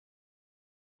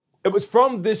It was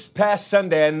from this past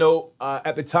Sunday. I know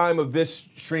at the time of this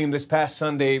stream, this past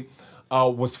Sunday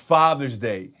was Father's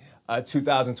Day,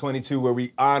 2022, where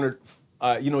we honored,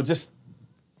 just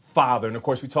Father. And of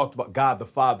course, we talked about God the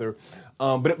Father.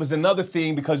 But it was another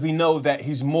thing because we know that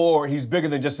he's bigger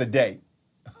than just a day,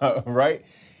 right?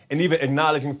 And even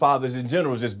acknowledging fathers in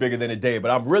general is just bigger than a day.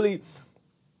 But I'm really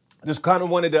just kind of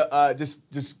wanted to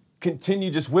just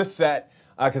continue just with that.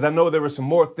 Because I know there were some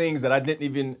more things that I didn't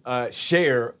even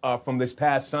share from this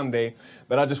past Sunday,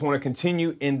 but I just want to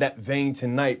continue in that vein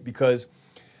tonight because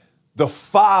the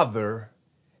Father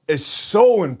is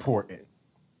so important.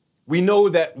 We know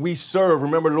that we serve,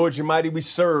 remember, Lord Your Mighty, we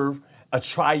serve a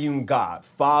triune God,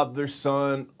 Father,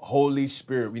 Son, Holy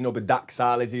Spirit. We know the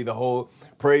doxology, the whole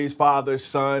praise Father,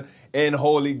 Son, and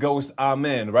Holy Ghost,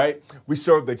 amen, right? We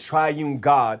serve the triune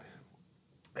God.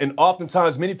 And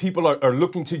oftentimes, many people are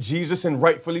looking to Jesus, and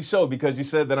rightfully so, because he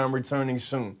said that I'm returning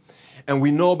soon. And we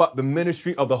know about the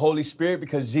ministry of the Holy Spirit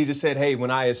because Jesus said, hey,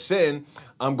 when I ascend,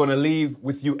 I'm going to leave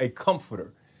with you a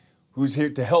comforter who's here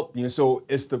to help you. And so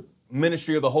it's the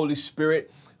ministry of the Holy Spirit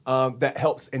that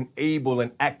helps enable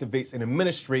and activates and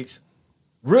administrates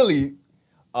really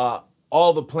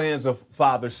all the plans of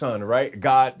Father, Son, right?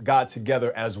 God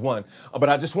together as one. But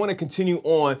I just want to continue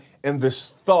on in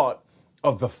this thought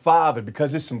of the Father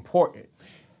because it's important,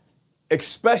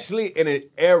 especially in an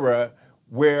era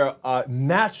where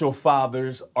natural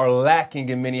fathers are lacking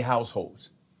in many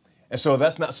households. And so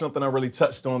that's not something I really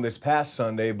touched on this past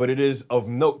Sunday, but it is of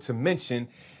note to mention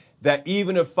that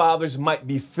even if fathers might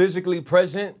be physically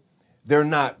present, they're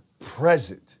not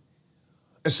present.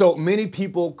 And so many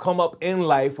people come up in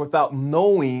life without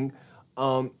knowing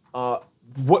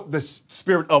what the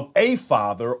spirit of a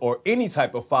father or any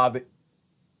type of father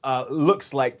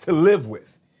looks like to live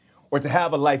with, or to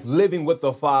have a life living with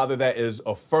a father that is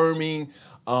affirming,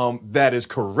 that is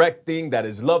correcting, that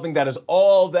is loving, that is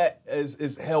all that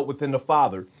is held within the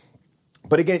Father.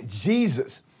 But again,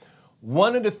 Jesus,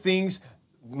 one of the things,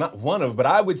 not one of, but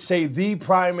I would say the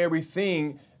primary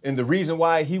thing and the reason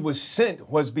why he was sent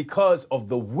was because of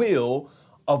the will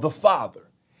of the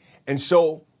Father. And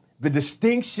so the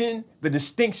distinction,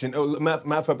 matter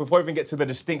of fact, before I even get to the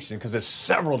distinction, because there's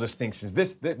several distinctions,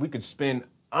 this we could spend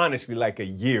honestly like a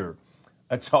year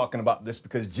talking about this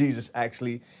because Jesus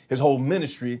actually, his whole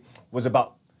ministry was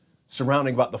about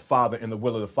surrounding about the Father and the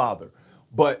will of the Father.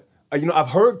 But, I've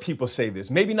heard people say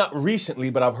this, maybe not recently,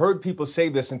 but I've heard people say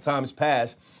this in times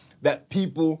past, that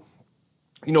people,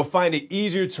 find it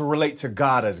easier to relate to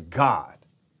God as God.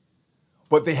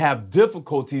 But they have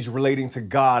difficulties relating to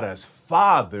God as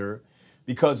Father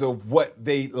because of what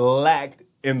they lacked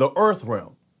in the earth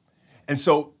realm. And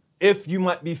so if you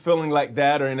might be feeling like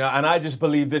that, and I just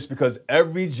believe this because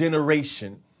every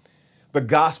generation, the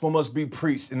gospel must be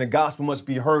preached and the gospel must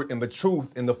be heard and the truth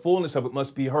and the fullness of it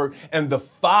must be heard. And the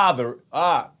Father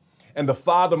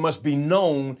must be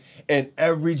known in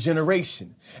every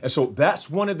generation. And so that's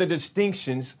one of the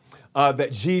distinctions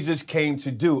that Jesus came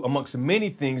to do amongst many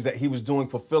things that he was doing,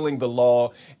 fulfilling the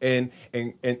law and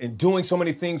doing so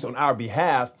many things on our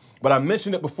behalf. But I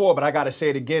mentioned it before, but I got to say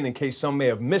it again in case some may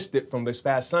have missed it from this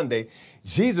past Sunday.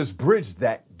 Jesus bridged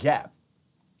that gap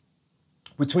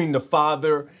between the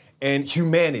Father and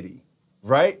humanity,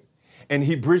 right? And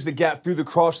he bridged the gap through the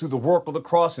cross, through the work of the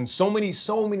cross. And so many,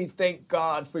 thank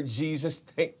God for Jesus.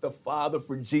 Thank the Father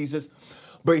for Jesus.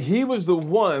 But he was the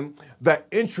one that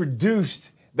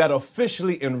introduced that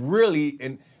officially and really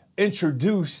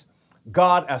introduced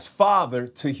God as Father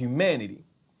to humanity.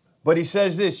 But he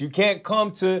says this, you can't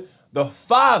come to the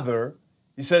Father,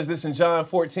 he says this in John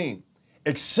 14,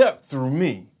 except through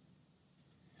me.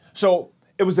 So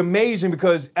it was amazing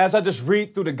because as I just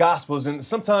read through the Gospels, and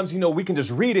sometimes, we can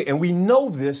just read it and we know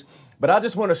this, but I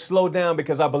just want to slow down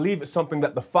because I believe it's something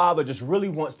that the Father just really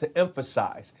wants to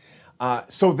emphasize.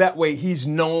 So that way he's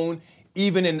known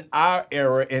even in our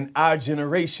era, in our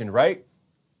generation, right?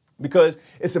 Because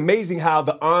it's amazing how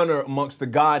the honor amongst the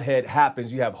Godhead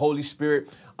happens. You have Holy Spirit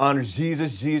honors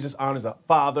Jesus, Jesus honors the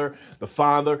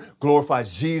Father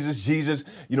glorifies Jesus, Jesus,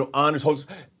 honors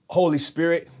Holy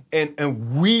Spirit,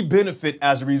 and we benefit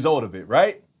as a result of it,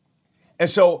 right? And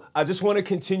so I just want to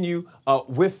continue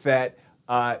with that,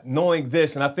 knowing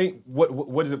this, and I think,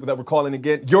 what is it that we're calling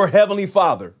again? Your Heavenly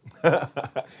Father.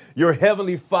 Your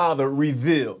Heavenly Father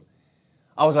revealed.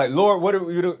 I was like, Lord, what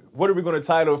are we going to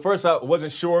title? At first, I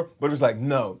wasn't sure, but it was like,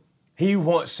 no, he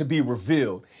wants to be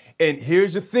revealed. And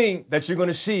here's the thing that you're going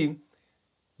to see,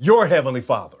 your Heavenly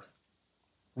Father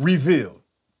revealed.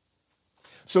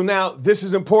 So now this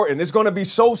is important. It's going to be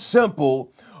so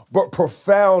simple, but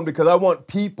profound, because I want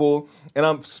people, and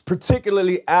I'm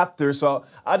particularly after, so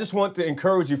I just want to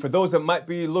encourage you, for those that might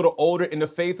be a little older in the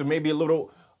faith, or maybe a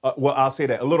little, I'll say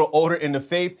that, a little older in the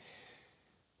faith,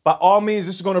 by all means,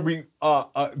 this is going to be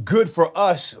good for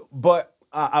us, but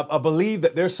I believe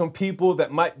that there's some people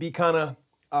that might be kind of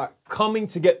coming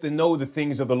to get to know the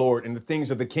things of the Lord and the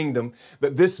things of the kingdom,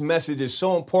 that this message is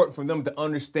so important for them to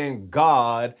understand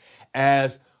God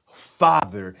as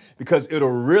Father, because it'll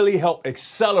really help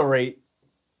accelerate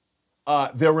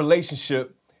their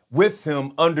relationship with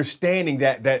Him, understanding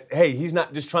that hey, He's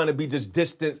not just trying to be just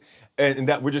distant, and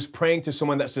that we're just praying to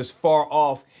someone that's just far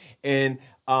off, and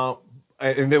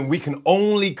then we can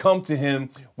only come to Him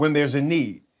when there's a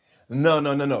need.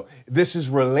 No. This is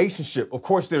relationship. Of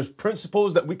course, there's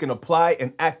principles that we can apply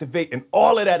and activate, and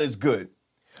all of that is good.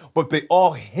 But they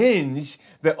all hang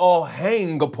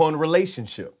upon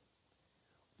relationship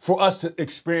for us to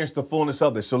experience the fullness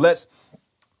of this. So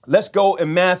let's go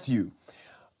in Matthew.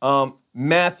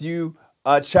 Matthew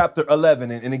chapter 11.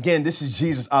 And again, this is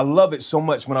Jesus. I love it so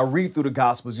much. When I read through the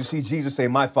Gospels, you see Jesus say,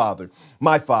 my Father,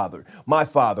 my Father, my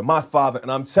Father, my Father.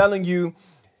 And I'm telling you,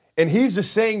 and He's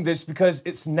just saying this because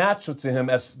it's natural to Him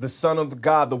as the Son of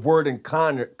God, the Word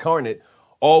incarnate,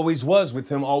 always was with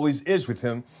Him, always is with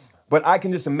Him. But I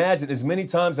can just imagine as many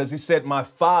times as He said, my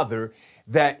Father,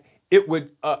 that it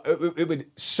would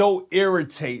so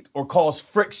irritate or cause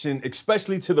friction,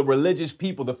 especially to the religious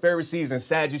people, the Pharisees and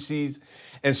Sadducees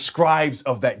and scribes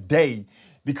of that day,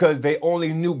 because they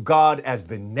only knew God as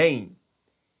the name.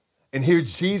 And here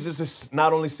Jesus is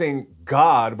not only saying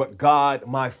God, but God,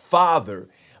 my Father.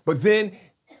 But then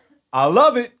I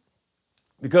love it,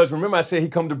 because remember I said He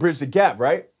come to bridge the gap,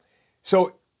 right?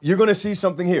 So you're going to see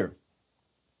something here.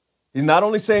 He's not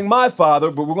only saying my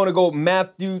Father, but we're going to go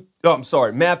Matthew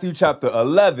chapter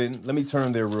 11. Let me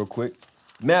turn there real quick.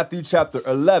 Matthew chapter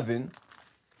 11.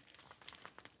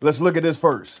 Let's look at this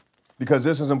first, because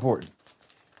this is important.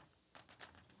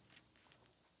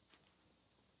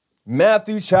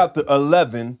 Matthew chapter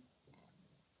 11.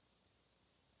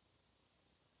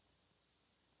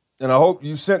 And I hope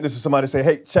you sent this to somebody to say,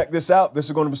 hey, check this out. This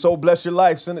is going to so bless your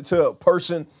life. Send it to a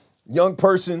person, young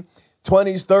person,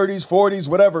 20s, 30s, 40s,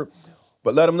 whatever.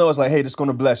 But let them know it's like, hey, this is going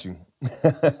to bless you.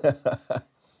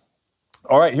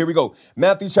 All right, here we go.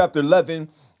 Matthew chapter 11,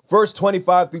 verse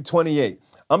 25 through 28.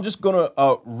 I'm just going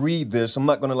to read this. I'm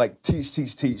not going to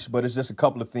teach, but it's just a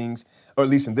couple of things, or at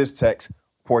least in this text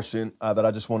portion that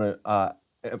I just want to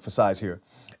emphasize here.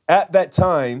 At that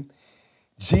time,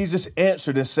 Jesus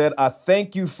answered and said, I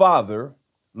thank you, Father,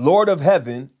 Lord of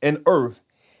heaven and earth,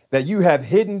 that you have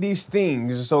hidden these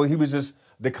things. So He was just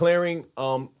declaring,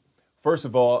 first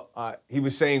of all, He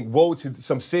was saying woe to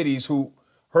some cities who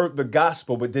heard the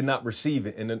gospel but did not receive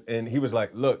it. And He was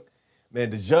like, look, man,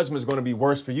 the judgment is going to be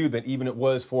worse for you than even it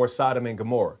was for Sodom and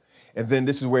Gomorrah. And then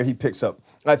this is where He picks up.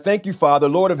 I thank you, Father,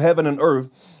 Lord of heaven and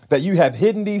earth, that you have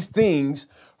hidden these things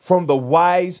from the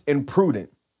wise and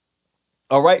prudent.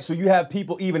 All right, so you have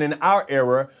people even in our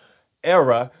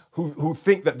era who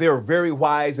think that they're very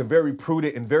wise and very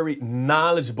prudent and very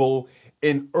knowledgeable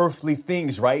in earthly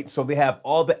things, right? So they have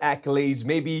all the accolades,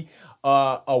 maybe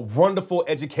a wonderful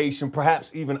education,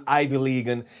 perhaps even Ivy League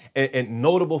and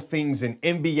notable things and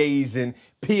MBAs and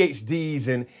PhDs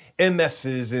and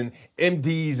MSs and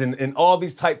MDs and all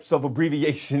these types of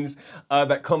abbreviations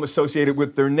that come associated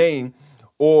with their name.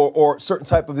 Or certain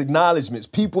type of acknowledgments,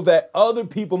 people that other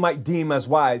people might deem as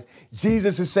wise.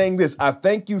 Jesus is saying this, I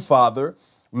thank you, Father,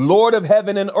 Lord of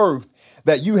heaven and earth,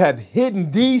 that you have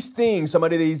hidden these things.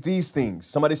 Somebody these things.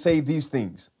 Somebody say these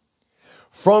things.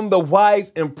 From the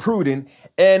wise and prudent,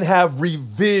 and have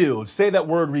revealed. Say that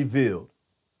word, revealed.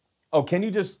 Oh, can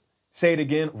you just say it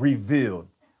again? Revealed.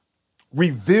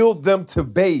 Revealed them to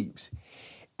babes.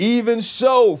 Even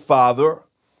so, Father,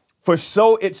 for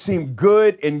so it seemed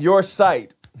good in your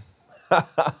sight.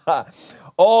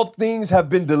 All things have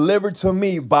been delivered to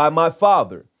me by my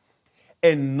Father.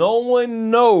 And no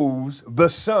one knows the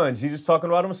Son, Jesus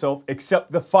talking about Himself,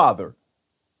 except the Father.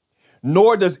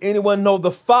 Nor does anyone know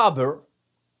the Father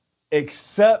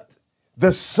except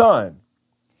the Son.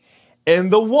 And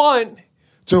the one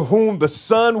to whom the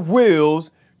Son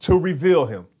wills to reveal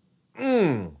Him.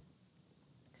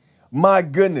 My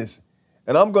goodness.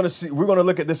 And we're going to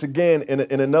look at this again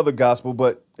in another gospel,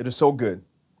 but it is so good.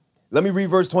 Let me read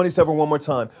verse 27 one more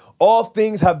time. All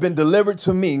things have been delivered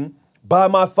to me by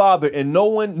my Father, and no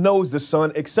one knows the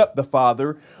Son except the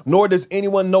Father, nor does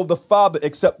anyone know the Father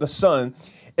except the Son,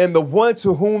 and the one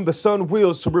to whom the Son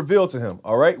wills to reveal to Him.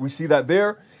 All right, we see that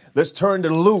there. Let's turn to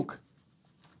Luke.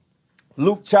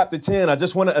 Luke chapter 10. I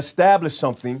just want to establish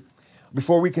something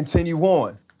before we continue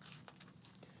on.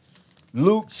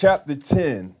 Luke chapter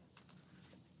 10.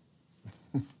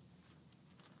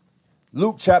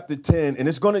 Luke chapter 10, and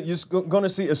you're gonna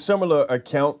see a similar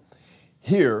account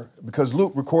here because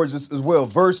Luke records this as well.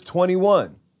 Verse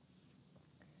 21.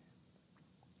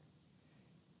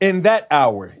 In that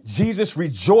hour, Jesus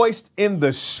rejoiced in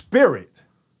the Spirit.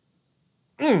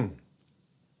 He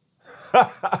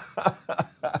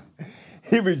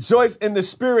rejoiced in the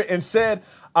Spirit and said,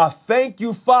 I thank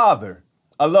you, Father.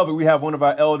 I love it. We have one of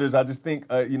our elders. I just think,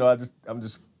 I'm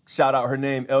just shout out her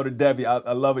name, Elder Debbie.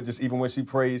 I love it just even when she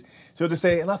prays. She'll just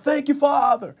say, and I thank you,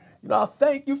 Father. I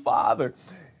thank you, Father.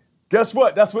 Guess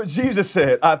what? That's what Jesus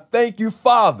said. I thank you,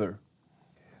 Father,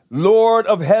 Lord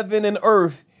of heaven and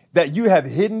earth, that you have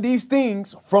hidden these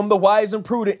things from the wise and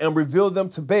prudent and revealed them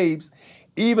to babes.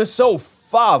 Even so,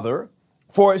 Father,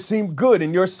 for it seemed good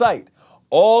in your sight.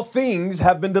 All things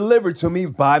have been delivered to me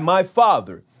by my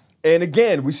Father. And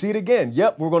again, we see it again.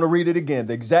 Yep, we're going to read it again.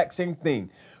 The exact same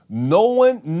thing. No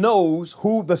one knows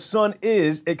who the Son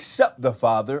is except the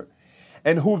Father,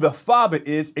 and who the Father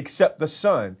is except the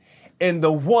Son, and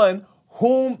the one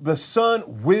whom the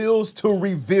Son wills to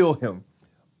reveal him.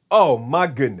 Oh, my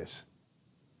goodness.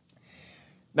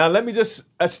 Now, let me just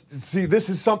see, this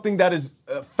is something that is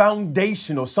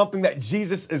foundational, something that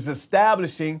Jesus is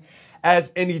establishing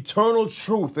as an eternal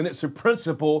truth, and it's a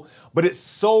principle, but it's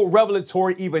so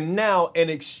revelatory even now and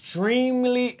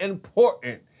extremely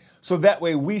important. So that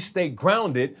way we stay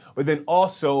grounded, but then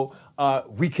also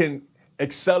we can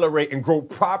accelerate and grow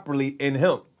properly in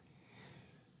him.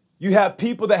 You have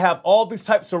people that have all these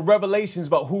types of revelations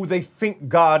about who they think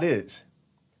God is.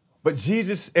 But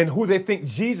Jesus and who they think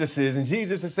Jesus is. And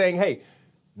Jesus is saying, hey,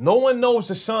 no one knows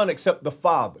the Son except the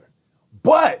Father.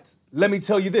 But let me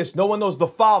tell you this, no one knows the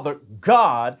Father,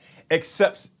 God,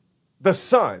 except the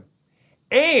Son.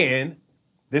 And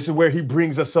this is where he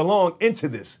brings us along into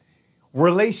this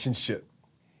relationship.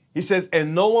 He says,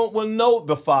 and no one will know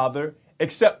the Father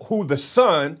except who the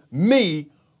Son, me,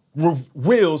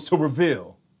 wills to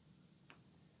reveal.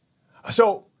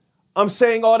 So I'm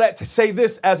saying all that to say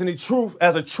this as an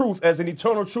eternal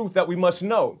truth that we must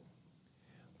know.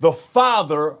 The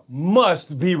Father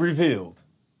must be revealed.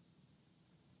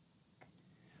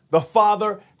 The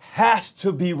Father has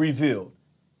to be revealed.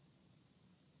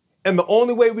 And the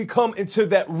only way we come into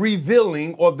that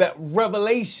revealing or that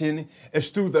revelation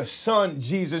is through the Son,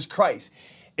 Jesus Christ.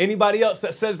 Anybody else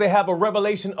that says they have a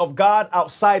revelation of God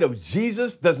outside of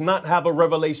Jesus does not have a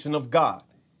revelation of God.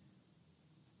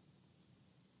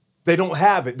 They don't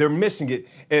have it. They're missing it.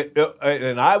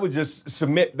 And I would just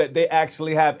submit that they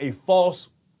actually have a false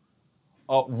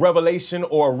revelation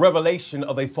or a revelation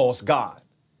of a false God,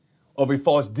 of a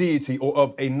false deity, or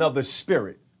of another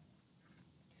spirit.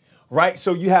 Right?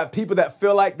 So you have people that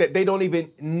feel like that they don't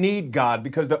even need God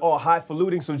because they're all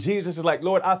highfalutin. So Jesus is like,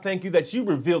 Lord, I thank you that you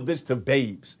revealed this to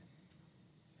babes.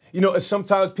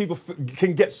 Sometimes people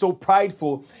can get so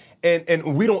prideful.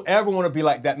 And we don't ever want to be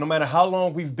like that, no matter how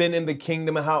long we've been in the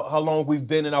kingdom and how long we've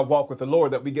been in our walk with the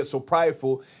Lord, that we get so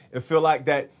prideful and feel like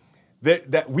that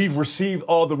we've received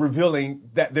all the revealing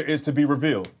that there is to be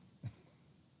revealed.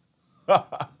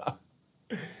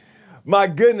 My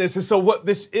goodness. And so what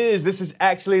this is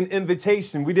actually an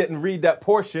invitation. We didn't read that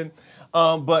portion,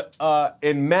 but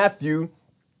in Matthew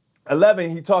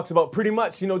 11, he talks about pretty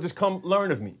much, just come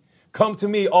learn of me. Come to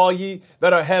me, all ye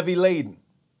that are heavy laden,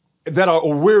 that are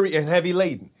weary and heavy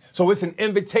laden. So it's an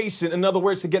invitation, in other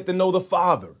words, to get to know the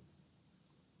Father,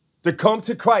 to come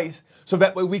to Christ so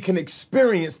that way we can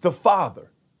experience the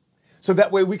Father, so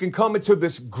that way we can come into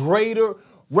this greater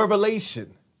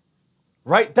revelation,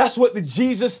 right? That's what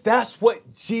Jesus,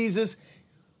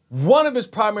 one of his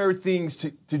primary things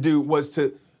to do was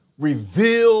to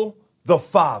reveal the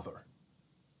Father.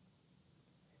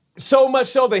 So much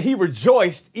so that he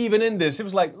rejoiced even in this. It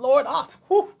was like, Lord,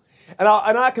 And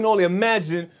I can only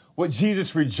imagine what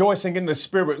Jesus rejoicing in the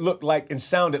Spirit looked like and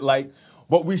sounded like.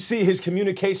 But we see his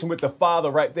communication with the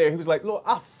Father right there. He was like, Lord,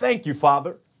 I thank you,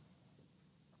 Father,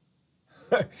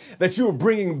 that you are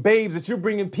bringing babes, that you're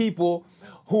bringing people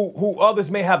who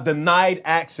others may have denied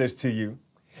access to you.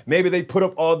 Maybe they put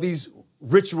up all these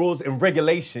rituals and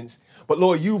regulations. But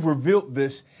Lord, you've revealed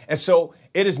this. And so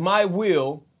it is my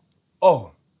will.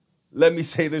 Oh, let me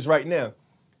say this right now.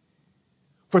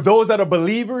 For those that are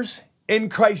believers in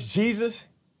Christ Jesus,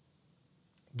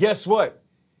 guess what?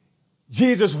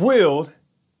 Jesus willed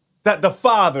that the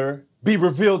Father be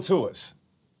revealed to us.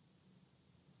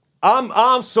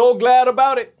 I'm so glad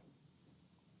about it.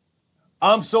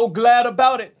 I'm so glad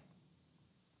about it.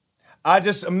 I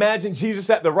just imagine Jesus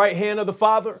at the right hand of the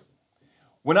Father.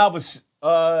 When I was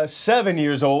 7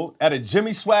 years old at a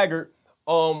Jimmy Swaggart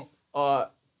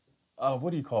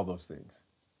what do you call those things?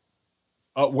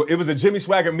 Well, it was a Jimmy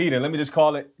Swaggart meeting. Let me just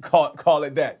call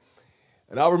it that.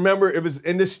 And I remember it was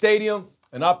in this stadium,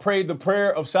 and I prayed the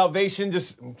prayer of salvation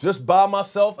just by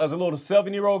myself as a little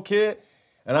 7-year-old kid,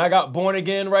 and I got born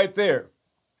again right there.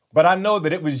 But I know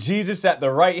that it was Jesus at the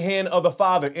right hand of the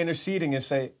Father interceding and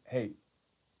say, hey,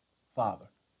 Father,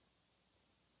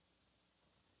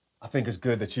 I think it's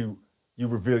good that you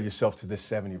reveal yourself to this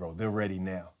 7-year-old. They're ready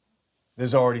now.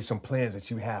 There's already some plans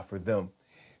that you have for them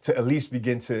to at least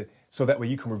begin to, so that way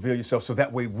you can reveal yourself, so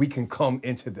that way we can come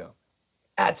into them.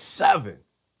 At 7.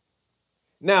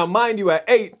 Now, mind you, at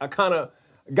 8, I kind of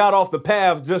got off the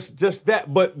path, just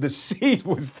that, but the seed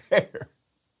was there.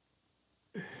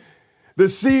 The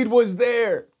seed was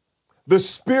there. The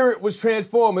spirit was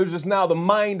transformed. It was just now the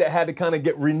mind that had to kind of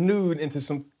get renewed and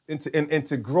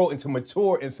to grow, and to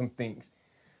mature in some things.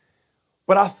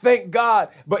 But I thank God.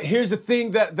 But here's the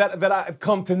thing that I've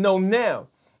come to know now.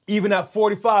 Even at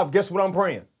 45, guess what I'm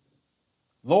praying?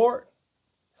 Lord,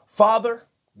 Father,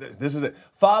 this is it.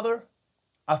 Father,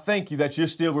 I thank you that you're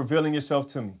still revealing yourself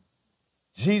to me.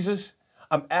 Jesus,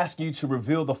 I'm asking you to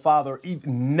reveal the Father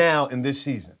even now in this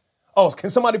season. Oh, can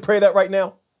somebody pray that right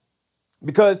now?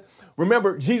 Because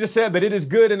remember, Jesus said that it is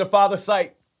good in the Father's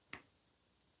sight.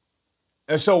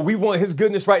 And so we want his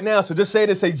goodness right now. So just say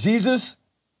this, say, Jesus,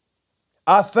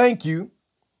 I thank you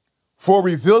for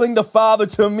revealing the Father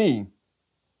to me,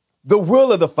 the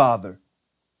will of the Father,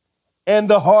 and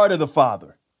the heart of the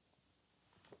Father.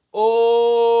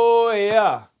 Oh,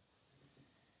 yeah.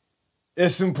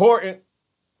 It's important.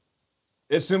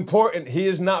 It's important. He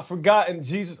is not forgotten.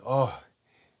 Jesus would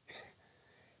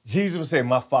say,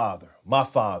 my Father, my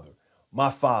Father,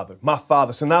 my Father, my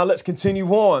Father. So now let's continue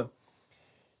on,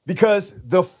 because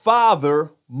the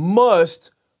Father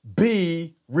must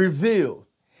be revealed.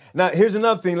 Now, here's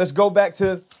another thing. Let's go back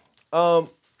to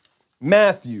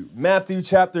Matthew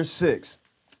chapter 6.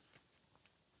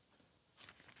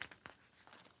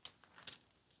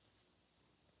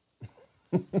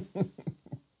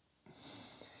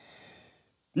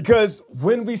 Because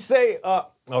when we say,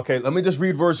 okay, let me just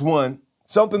read verse 1,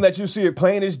 something that you see it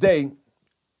plain as day,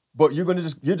 but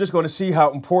you're just going to see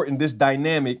how important this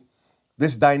dynamic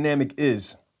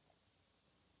is.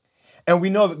 And we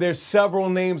know that there's several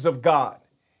names of God.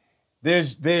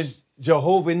 There's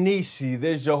Jehovah Nisi,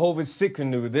 there's Jehovah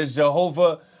Sikkenu, there's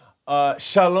Jehovah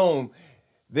Shalom.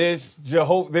 There's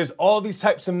all these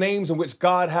types of names in which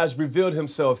God has revealed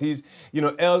himself. He's,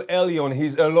 El Elyon,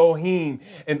 he's Elohim,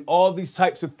 and all these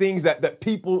types of things that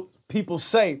people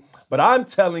say. But I'm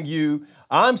telling you,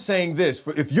 I'm saying this.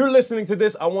 If you're listening to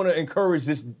this, I want to encourage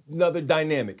this another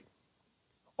dynamic.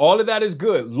 All of that is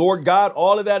good. Lord God,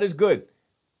 all of that is good.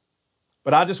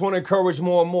 But I just want to encourage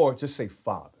more and more. Just say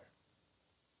Father.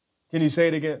 Can you say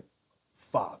it again?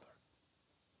 Father.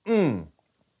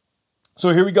 So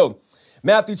here we go.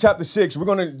 Matthew chapter 6. We're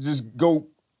going to just go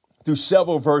through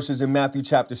several verses in Matthew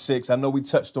chapter 6. I know we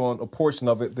touched on a portion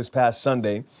of it this past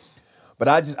Sunday, but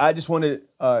I just want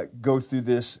to go through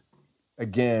this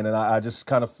again, and I just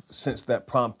kind of sense that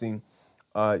prompting,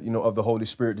 of the Holy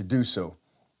Spirit to do so.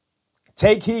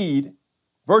 Take heed,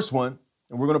 verse 1,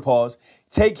 and we're going to pause.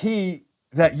 Take heed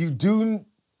that you do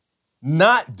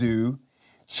not do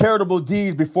charitable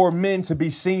deeds before men to be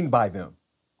seen by them.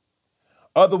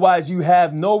 Otherwise, you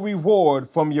have no reward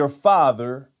from your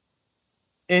Father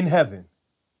in heaven.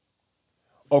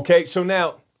 Okay, so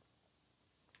now,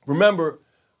 remember,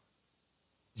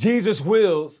 Jesus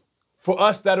wills for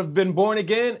us that have been born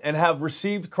again and have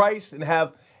received Christ and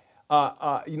have,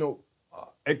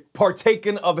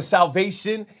 partaken of the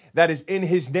salvation that is in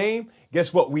his name.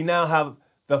 Guess what? We now have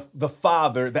the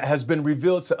Father that has been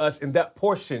revealed to us in that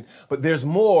portion. But there's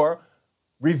more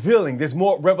revealing. There's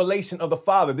more revelation of the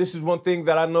Father. This is one thing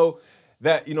that I know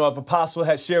that, an apostle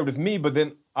had shared with me, but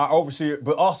then our overseer,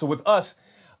 but also with us,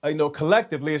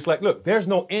 collectively, it's like, look, there's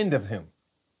no end of him.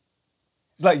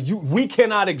 It's like we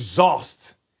cannot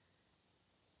exhaust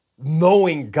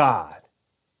knowing God.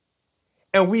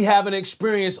 And we haven't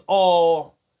experienced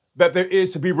all that there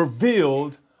is to be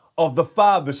revealed of the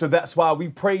Father. So that's why we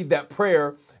prayed that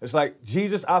prayer. It's like,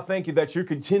 Jesus, I thank you that you're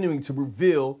continuing to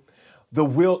reveal the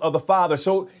will of the Father.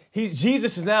 So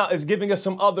Jesus is giving us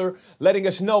letting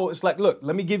us know, it's like, look,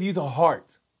 let me give you the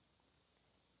heart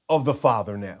of the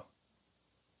Father now.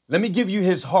 Let me give you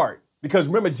his heart. Because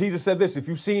remember, Jesus said this, if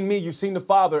you've seen me, you've seen the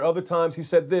Father. Other times he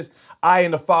said this, I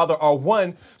and the Father are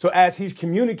one. So as he's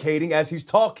communicating, as he's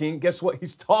talking, guess what?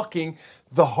 He's talking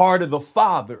the heart of the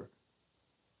Father.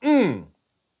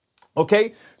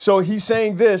 Okay, so he's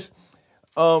saying this,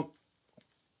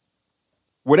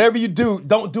 whatever you do,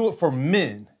 don't do it for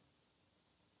men.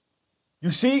 You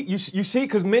see,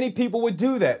 because many people would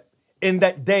do that in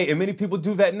that day, and many people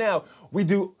do that now. We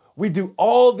do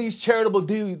all these charitable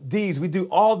deeds. We do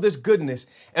all this goodness,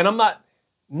 and I'm not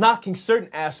knocking certain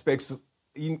aspects,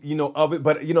 of it,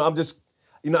 but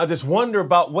I just wonder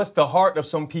about what's the heart of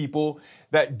some people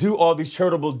that do all these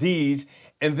charitable deeds,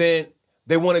 and then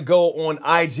they want to go on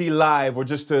IG Live, or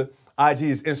just to IG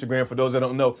is Instagram for those that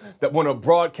don't know, that want to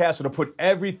broadcast or to put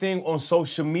everything on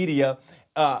social media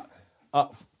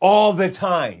all the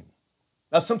time.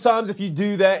 Now, sometimes if you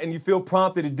do that and you feel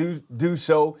prompted to do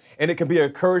so, and it can be an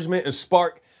encouragement and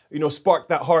spark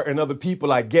that heart in other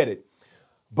people, I get it.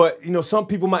 But, some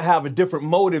people might have a different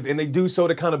motive, and they do so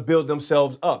to kind of build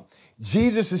themselves up.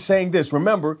 Jesus is saying this.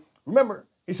 Remember,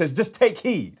 he says, just take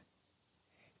heed.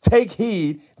 Take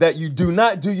heed that you do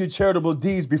not do your charitable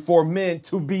deeds before men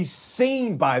to be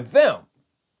seen by them.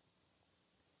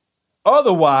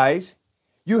 Otherwise,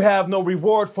 you have no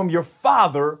reward from your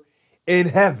Father in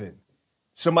heaven.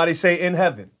 Somebody say in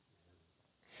heaven.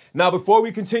 Now, before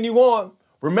we continue on,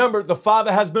 remember, the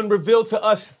Father has been revealed to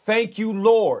us. Thank you,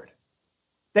 Lord.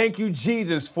 Thank you,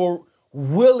 Jesus, for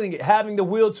having the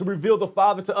will to reveal the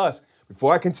Father to us.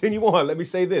 Before I continue on, let me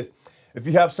say this. If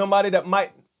you have somebody that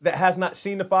has not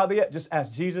seen the Father yet, just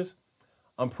ask Jesus.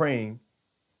 I'm praying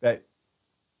that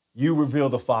you reveal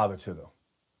the Father to them.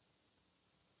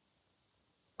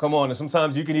 Come on, and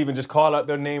sometimes you can even just call out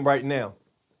their name right now.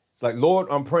 It's like, Lord,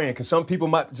 I'm praying, because some people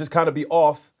might just kind of be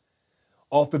off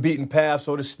the beaten path,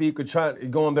 so to speak, or trying to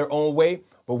go on their own way.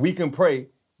 But we can pray,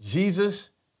 Jesus,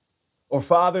 or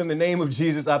Father, in the name of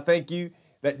Jesus, I thank you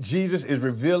that Jesus is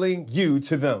revealing you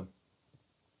to them.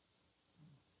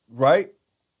 Right?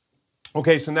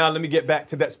 Okay, so now let me get back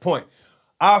to that point.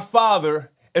 Our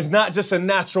Father is not just a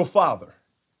natural father.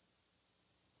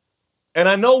 And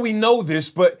I know we know this,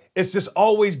 but it's just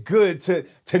always good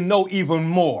to know even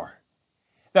more.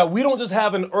 That we don't just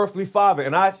have an earthly father.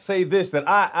 And I say this, that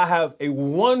I have a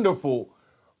wonderful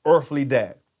earthly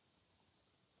dad.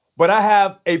 But I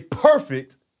have a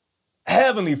perfect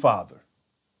heavenly Father.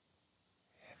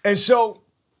 And so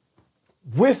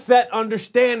with that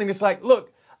understanding, it's like,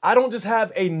 look, I don't just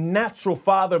have a natural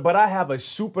father, but I have a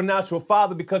supernatural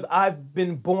father because I've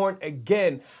been born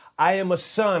again. I am a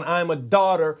son. I am a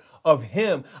daughter of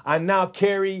him. I now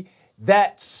carry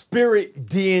that spirit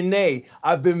DNA.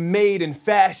 I've been made and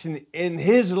fashioned in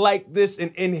his likeness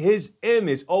and in his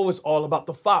image. Oh, it's all about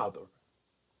the Father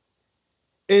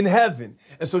in heaven.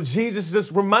 And so Jesus is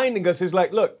just reminding us, he's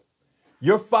like, look,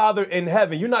 your Father in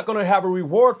heaven, you're not going to have a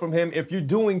reward from him if you're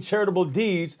doing charitable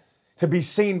deeds to be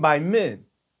seen by men.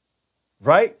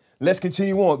 Right? Let's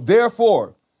continue on.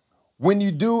 Therefore, when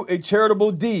you do a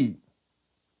charitable deed,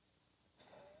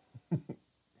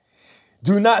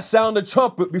 do not sound a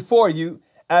trumpet before you,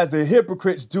 as the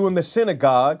hypocrites do in the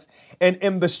synagogues and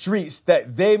in the streets,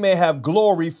 that they may have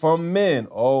glory from men.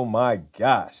 Oh my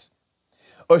gosh.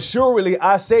 Assuredly,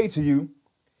 I say to you,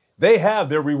 they have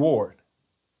their reward.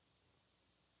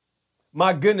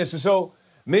 My goodness. And so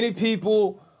many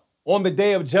people on the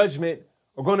day of judgment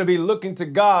are going to be looking to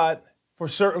God for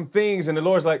certain things. And the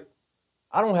Lord's like,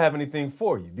 I don't have anything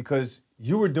for you because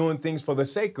you were doing things for the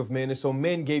sake of men. And so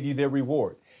men gave you their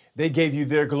reward. They gave you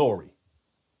their glory.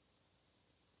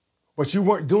 But you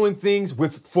weren't doing things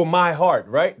for my heart,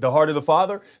 right? The heart of the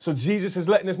Father. So Jesus is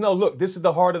letting us know, look, this is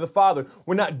the heart of the Father.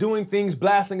 We're not doing things,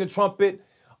 blasting a trumpet.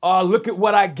 Look at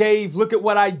what I gave. Look at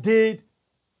what I did.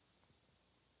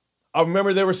 I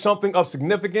remember there was something of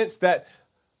significance that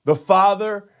the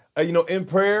Father, in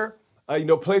prayer,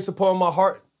 placed upon my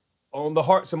heart, on the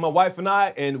hearts of my wife and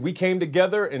I, and we came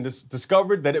together and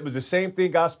discovered that it was the same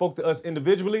thing God spoke to us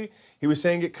individually. He was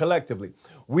saying it collectively.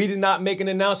 We did not make an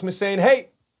announcement saying,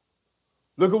 hey,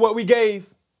 look at what we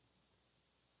gave.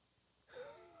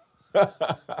 Look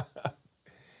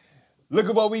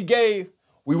at what we gave.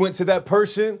 We went to that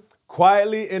person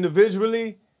quietly,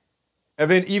 individually, and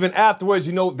then even afterwards,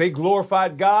 they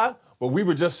glorified God, but we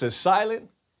were just as silent.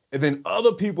 And then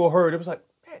other people heard. It was like,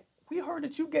 man, we heard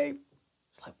that you gave.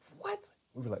 It's like, what?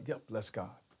 We were like, yep, bless God.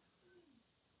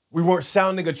 We weren't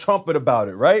sounding a trumpet about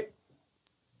it, right?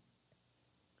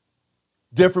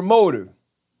 Different motive.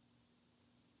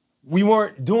 We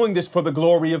weren't doing this for the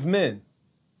glory of men.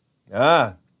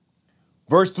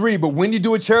 Verse 3, but when you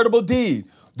do a charitable deed,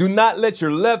 do not let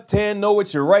your left hand know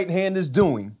what your right hand is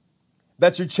doing,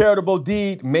 that your charitable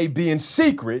deed may be in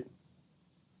secret,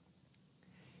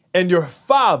 and your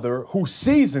Father who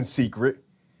sees in secret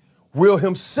will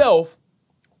himself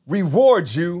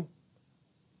reward you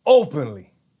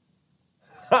openly.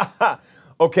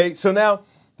 Okay, so now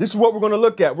This is what we're going to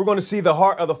look at. We're going to see the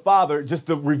heart of the Father, just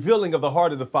the revealing of the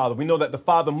heart of the Father. We know that the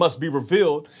Father must be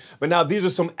revealed, but now these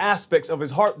are some aspects of his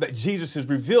heart that Jesus is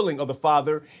revealing of the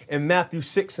Father in Matthew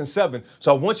 6 and 7.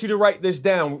 So I want you to write this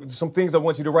down, some things I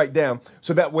want you to write down,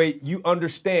 so that way you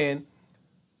understand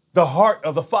the heart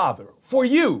of the Father for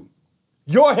you,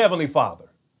 your Heavenly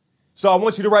Father. So I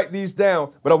want you to write these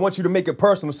down, but I want you to make it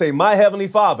personal. Say, my Heavenly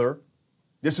Father,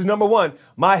 this is number one,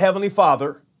 my Heavenly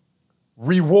Father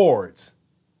rewards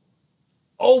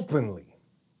openly.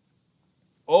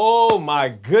 Oh my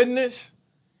goodness.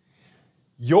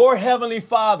 Your Heavenly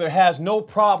Father has no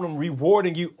problem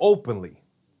rewarding you openly.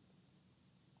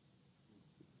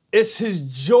 It's his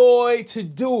joy to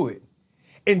do it.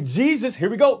 And Jesus, here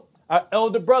we go. Our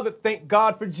elder brother, thank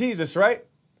God for Jesus, right?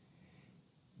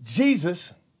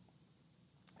 Jesus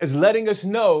is letting us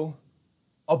know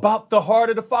about the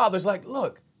heart of the Father. It's like,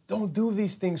 look, don't do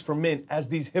these things for men as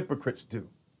these hypocrites do.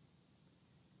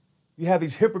 You have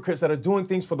these hypocrites that are doing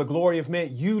things for the glory of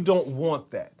men. You don't want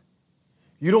that.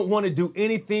 You don't want to do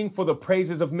anything for the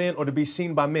praises of men or to be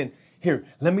seen by men. Here,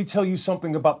 let me tell you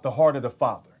something about the heart of the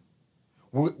Father.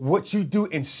 What you do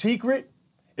in secret,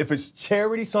 if it's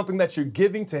charity, something that you're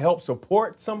giving to help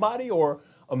support somebody or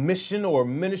a mission or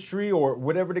ministry or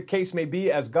whatever the case may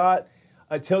be, as God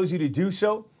tells you to do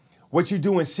so, what you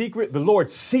do in secret, the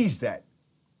Lord sees that.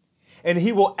 And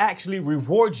he will actually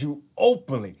reward you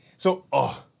openly. So,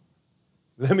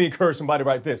 let me encourage somebody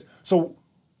like this. So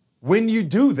when you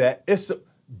do that,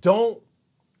 don't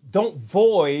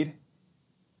void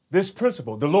this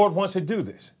principle. The Lord wants to do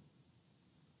this.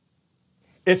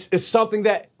 It's something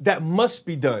that must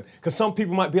be done. Because some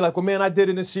people might be like, well, man, I did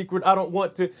it in secret. I don't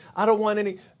want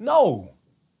any. No.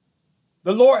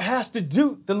 The Lord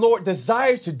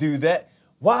desires to do that.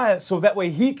 Why? So that way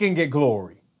he can get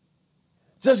glory.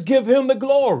 Just give him the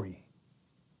glory.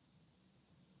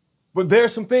 But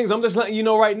there's some things, I'm just letting you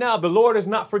know right now, the Lord has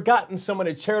not forgotten some of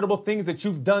the charitable things that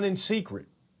you've done in secret.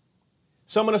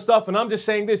 Some of the stuff, and I'm just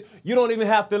saying this, you don't even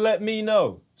have to let me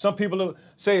know. Some people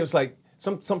say it's like,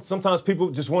 sometimes people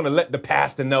just want to let the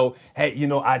pastor know, hey,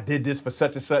 I did this for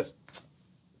such and such.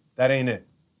 That ain't it.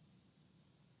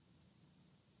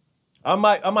 I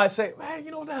might say,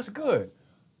 man, that's good.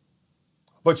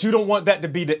 But you don't want that to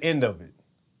be the end of it.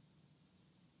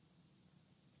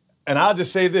 And I'll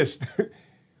just say this.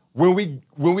 When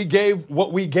we gave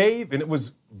what we gave, and it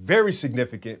was very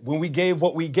significant, when we gave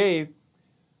what we gave,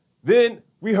 then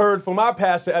we heard from our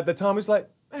pastor at the time, he's like,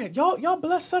 man, y'all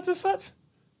bless such and such?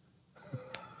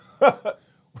 We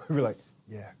were like,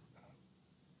 yeah.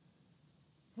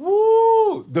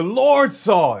 Woo! The Lord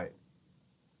saw it.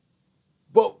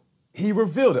 But he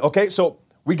revealed it. Okay, so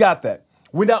we got that.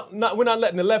 We're not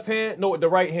letting the left hand know what the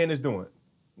right hand is doing.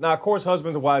 Now, of course,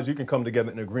 husbands and wives, you can come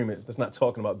together in agreement. That's not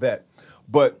talking about that.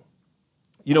 But,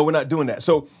 we're not doing that.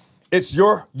 So it's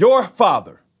your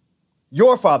Father.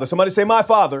 Your Father. Somebody say, my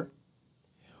Father,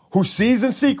 who sees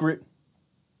in secret,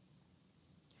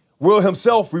 will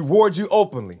himself reward you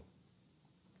openly.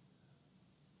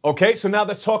 Okay, so now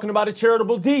that's talking about a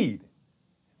charitable deed.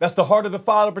 That's the heart of the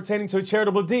Father pertaining to a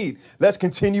charitable deed. Let's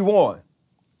continue on.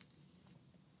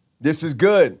 This is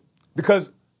good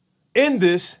because in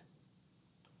this,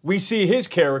 we see his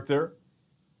character,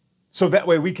 so that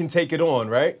way we can take it on,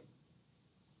 right?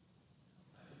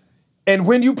 And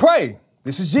when you pray,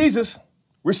 this is Jesus.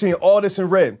 We're seeing all this in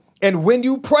red. And when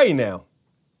you pray now,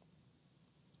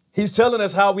 he's telling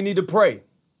us how we need to pray.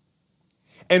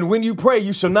 And when you pray,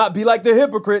 you shall not be like the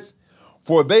hypocrites,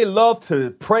 for they love to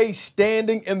pray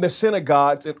standing in the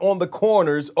synagogues and on the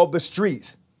corners of the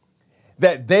streets,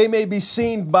 that they may be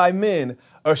seen by men.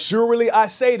 Assuredly, I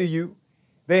say to you,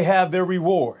 they have their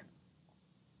reward.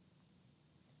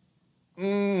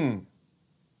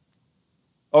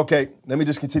 Okay, let me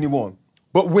just continue on.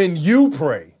 But when you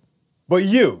pray, when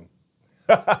you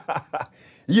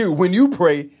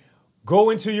pray, go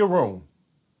into your room.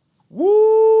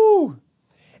 Woo!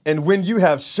 And when you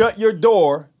have shut your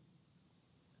door,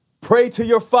 pray to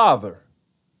your Father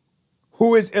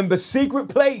who is in the secret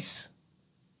place.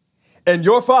 And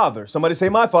your Father, somebody say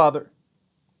my Father,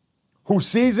 who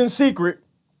sees in secret,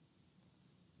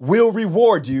 will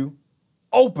reward you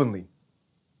openly.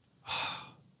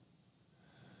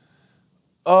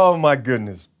 Oh my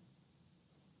goodness.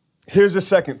 Here's the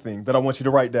second thing that I want you to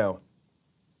write down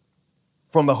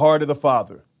from the heart of the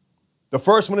Father. The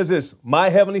first one is this: my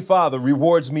Heavenly Father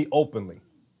rewards me openly.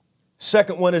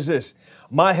 Second one is this: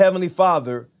 my Heavenly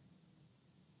Father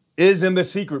is in the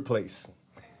secret place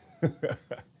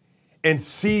and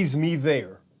sees me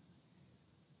there.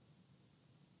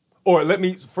 Or let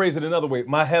me phrase it another way.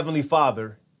 My Heavenly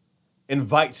Father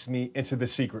invites me into the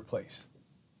secret place.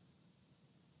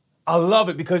 I love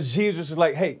it because Jesus is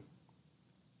like, hey,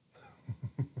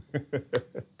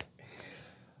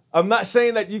 I'm not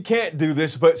saying that you can't do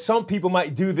this, but some people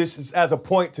might do this as a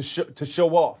point to show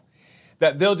off.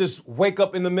 That they'll just wake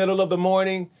up in the middle of the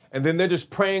morning and then they're just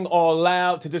praying all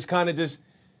loud to just kind of just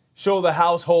show the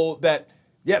household that,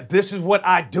 yeah, this is what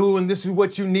I do and this is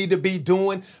what you need to be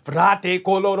doing.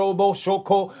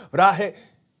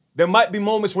 There might be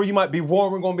moments where you might be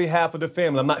warring on behalf of the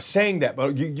family. I'm not saying that,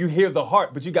 but you hear the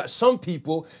heart. But you got some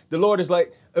people, the Lord is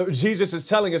like, Jesus is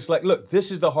telling us, like, look, this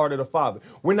is the heart of the Father.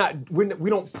 We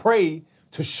don't pray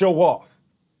to show off.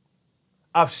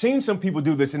 I've seen some people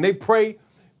do this and they pray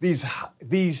these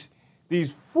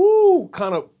woo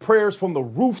kind of prayers from the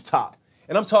rooftop.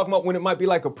 And I'm talking about when it might be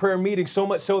like a prayer meeting, so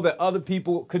much so that other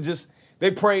people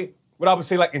they pray what I would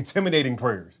say like intimidating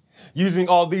prayers, using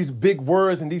all these big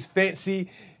words and these fancy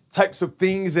types of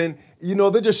things. And,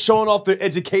 they're just showing off their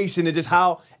education and just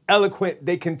how eloquent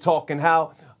they can talk and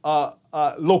how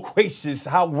loquacious,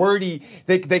 how wordy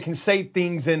they can say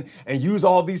things and use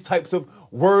all these types of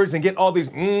words and get all these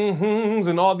mm-hms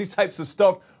and all these types of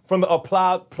stuff from the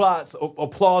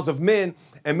applause of men.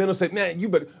 And men will say, man,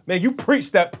 you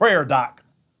preached that prayer, Doc.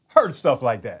 Heard stuff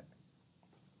like that.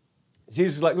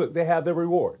 Jesus is like, look, they have their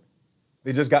reward.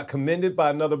 They just got commended by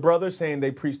another brother saying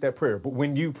they preached that prayer. But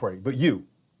when you pray,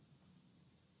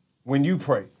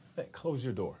 hey, close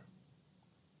your door.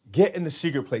 Get in the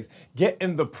secret place. Get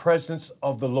in the presence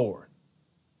of the Lord.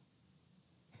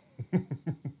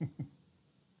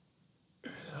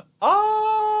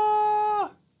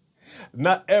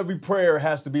 Not every prayer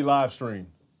has to be live streamed.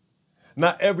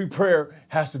 Not every prayer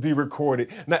has to be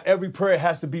recorded. Not every prayer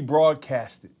has to be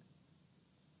broadcasted.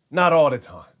 Not all the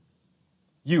time.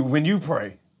 When you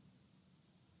pray,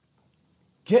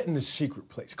 get in the secret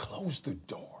place. Close the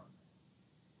door.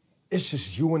 It's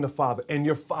just you and the Father and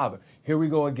your Father. Here we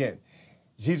go again.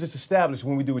 Jesus established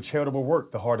when we do a charitable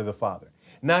work, the heart of the Father.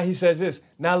 Now he says this,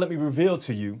 now let me reveal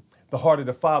to you the heart of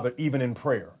the Father, even in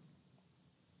prayer.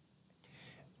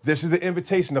 This is the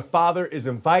invitation. The Father is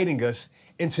inviting us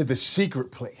into the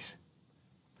secret place.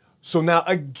 So now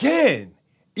again,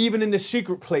 even in the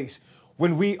secret place,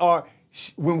 when we are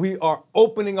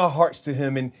opening our hearts to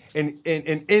him and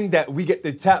in that we get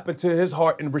to tap into his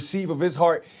heart and receive of his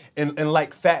heart in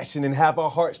like fashion and have our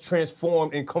hearts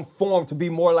transformed and conformed to be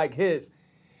more like his.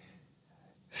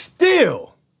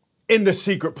 Still in the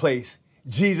secret place,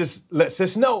 Jesus lets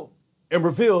us know and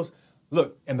reveals,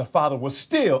 look, and the Father will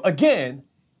still, again,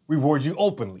 reward you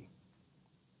openly.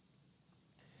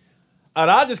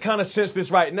 And I just kind of sense this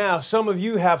right now. Some of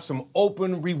you have some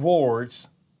open rewards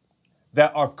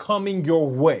that are coming your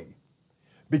way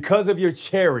because of your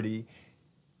charity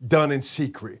done in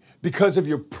secret, because of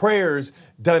your prayers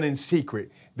done in secret.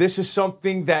 This is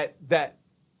something that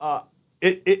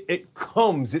it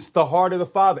comes. It's the heart of the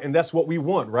Father, and that's what we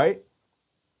want, right?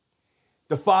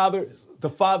 The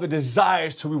Father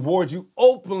desires to reward you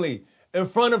openly in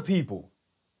front of people.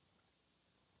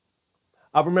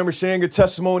 I remember sharing a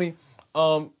testimony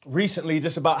recently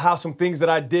just about how some things that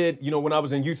I did, when I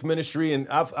was in youth ministry, and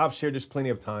I've shared this plenty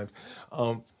of times.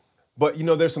 But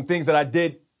there's some things that I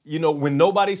did, when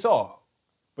nobody saw,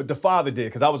 but the Father did,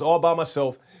 because I was all by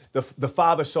myself. The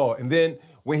Father saw. And then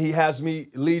when he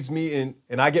leads me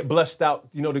and I get blessed out,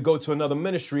 to go to another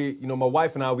ministry, my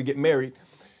wife and I, we get married.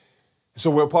 So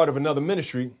we're a part of another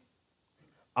ministry.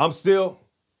 I'm still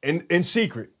in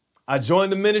secret. I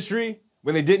joined the ministry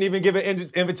when they didn't even give an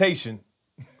invitation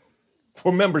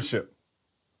for membership.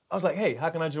 I was like, hey, how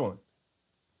can I join?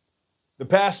 The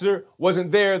pastor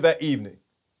wasn't there that evening.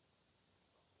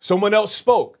 Someone else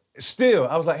spoke. Still,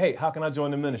 I was like, hey, how can I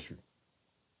join the ministry?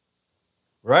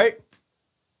 Right?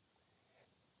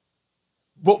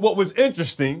 But what was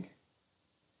interesting,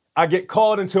 I get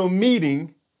called into a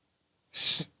meeting,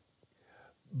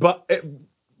 but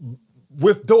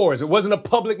with doors. It wasn't a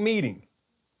public meeting.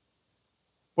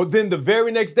 But then the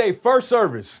very next day, first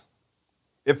service,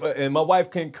 and my wife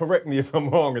can correct me if I'm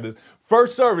wrong with this,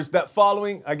 first service that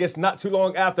following, I guess not too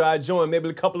long after I joined, maybe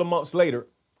a couple of months later,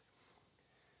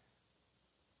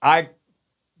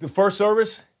 the first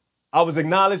service, I was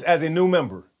acknowledged as a new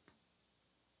member.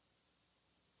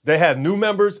 They had new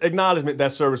members acknowledgement,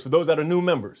 that service, for those that are new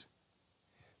members.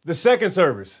 The second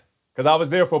service, because I was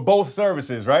there for both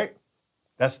services, right?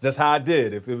 That's just how I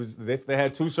did. If they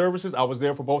had two services, I was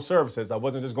there for both services. I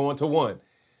wasn't just going to one.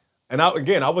 And I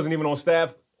wasn't even on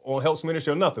staff on Helps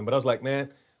Ministry or nothing, but I was like, man,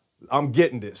 I'm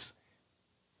getting this.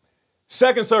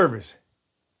 Second service,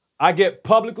 I get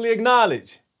publicly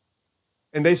acknowledged.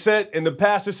 And the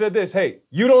pastor said this, hey,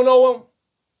 you don't know him,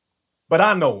 but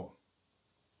I know him.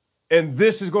 And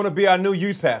this is going to be our new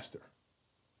youth pastor.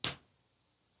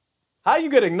 How you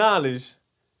get acknowledged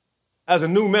as a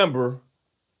new member,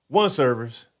 one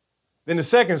service, then the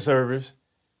second service,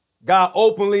 God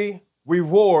openly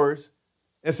rewards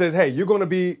and says, hey, you're going to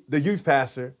be the youth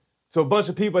pastor to a bunch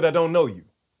of people that don't know you.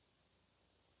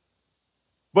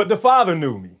 But the Father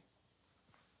knew me.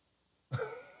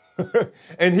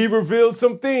 And he revealed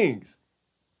some things.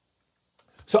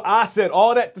 So I said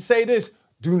all that to say this: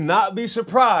 do not be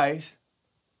surprised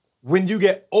when you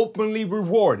get openly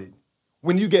rewarded,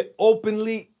 when you get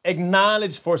openly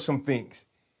acknowledged for some things.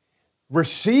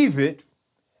 Receive it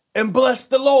and bless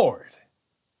the Lord.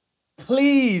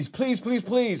 Please, please, please,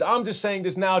 please. I'm just saying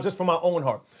this now just from my own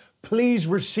heart. Please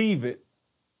receive it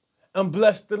and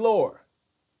bless the Lord.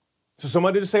 So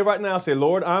somebody to say right now, say,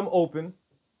 Lord, I'm open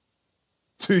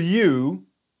to you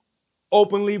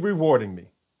openly rewarding me.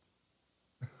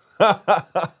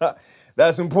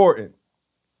 That's important.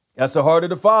 That's the heart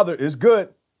of the Father. It's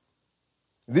good.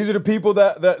 These are the people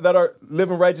that are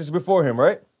living righteous before him,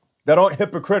 right? That aren't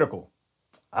hypocritical.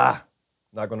 Not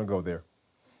going to go there.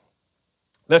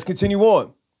 Let's continue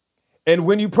on. And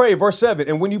when you pray, verse 7,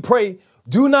 and when you pray,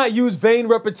 do not use vain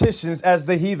repetitions as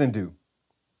the heathen do,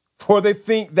 for they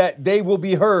think that they will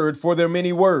be heard for their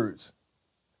many words.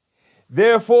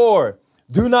 Therefore,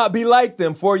 do not be like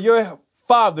them, for your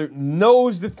Father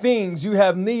knows the things you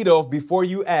have need of before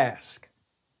you ask.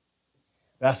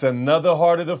 That's another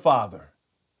heart of the Father.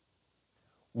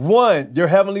 One, your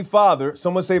heavenly Father,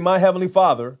 someone say, my heavenly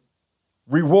Father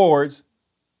rewards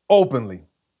openly.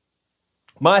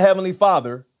 My heavenly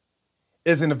Father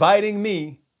is inviting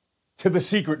me to the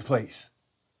secret place.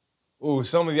 Oh,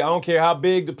 some of you, I don't care how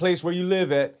big the place where you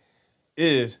live at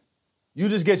is, you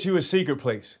just get you a secret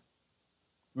place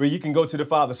where you can go to the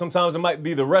Father. Sometimes it might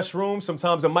be the restroom.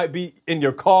 Sometimes it might be in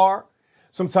your car.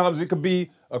 Sometimes it could be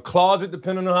a closet,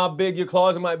 depending on how big your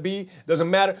closet might be. Doesn't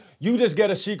matter. You just get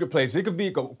a secret place. It could be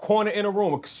a corner in a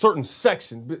room, a certain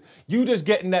section. But you just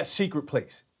get in that secret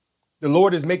place. The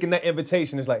Lord is making that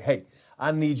invitation. It's like, hey,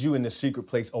 I need you in the secret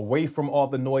place, away from all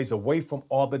the noise, away from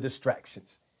all the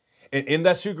distractions. And in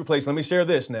that secret place, let me share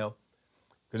this now,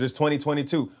 because it's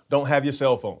 2022. Don't have your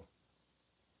cell phone.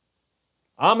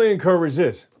 I'm going to encourage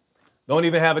this. Don't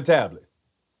even have a tablet.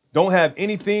 Don't have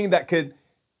anything that could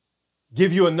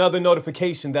give you another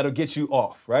notification that'll get you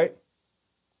off, right?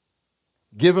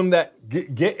 Give him that,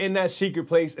 get in that secret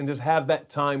place and just have that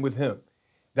time with him.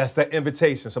 That's that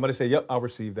invitation. Somebody say, yep, I'll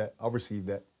receive that. I'll receive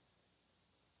that.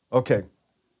 Okay.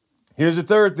 Here's the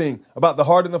third thing about the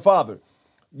heart of the Father.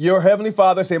 Your heavenly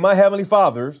Father, say, my heavenly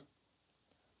Father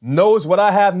knows what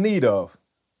I have need of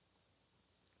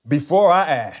before I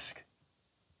ask.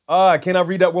 Can I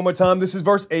read that one more time? This is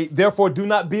verse 8. Therefore, do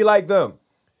not be like them.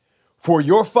 For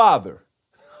your Father,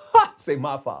 say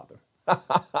my Father,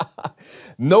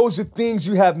 knows the things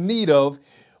you have need of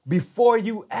before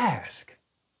you ask.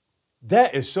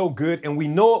 That is so good. And we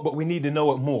know it, but we need to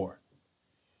know it more.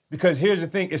 Because here's the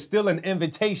thing. It's still an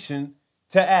invitation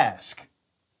to ask.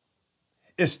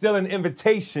 It's still an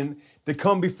invitation to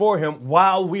come before him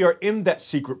while we are in that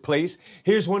secret place.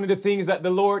 Here's one of the things that the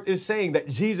Lord is saying, that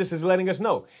Jesus is letting us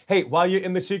know. Hey, while you're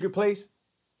in the secret place,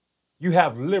 you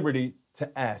have liberty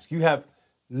to ask. You have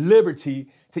liberty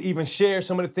to even share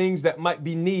some of the things that might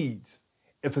be needs.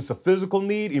 If it's a physical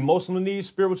need, emotional need,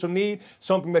 spiritual need,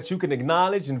 something that you can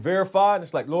acknowledge and verify. And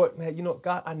it's like, Lord, man, you know,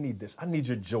 God, I need this. I need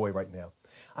your joy right now.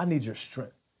 I need your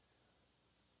strength.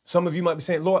 Some of you might be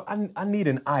saying, Lord, I need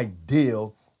an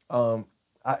ideal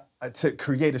to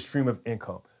create a stream of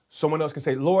income. Someone else can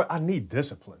say, Lord, I need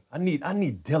discipline. I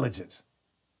need diligence.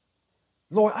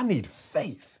 Lord, I need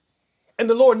faith. And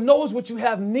the Lord knows what you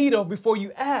have need of before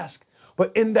you ask.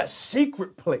 But in that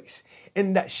secret place,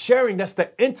 in that sharing, that's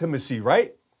the intimacy,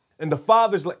 right? And the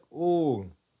Father's like, oh,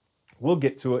 we'll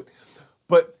get to it.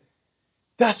 But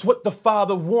that's what the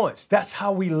Father wants. That's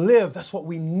how we live. That's what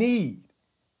we need.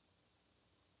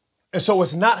 And so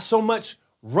it's not so much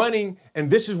running,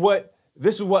 and this is what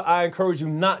I encourage you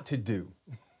not to do,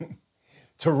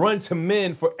 to run to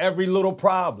men for every little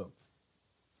problem.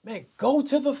 Man, go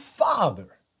to the Father.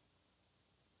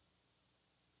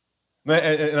 Man,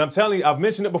 and I'm telling you, I've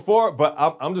mentioned it before, but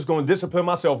I'm just going to discipline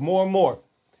myself more and more.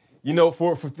 You know,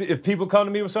 if people come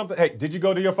to me with something, hey, did you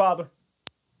go to your Father?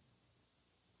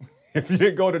 If you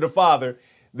didn't go to the Father,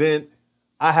 then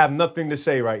I have nothing to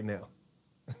say right now.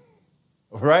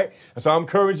 Right? And so I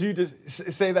encourage you to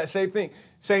say that same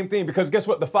thing, because guess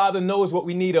what? The Father knows what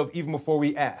we need of even before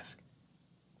we ask.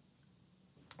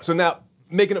 So now,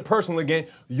 making it personal again,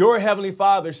 your heavenly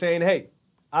Father saying, hey,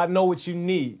 I know what you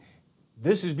need.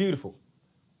 This is beautiful.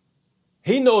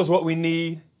 He knows what we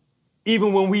need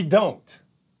even when we don't.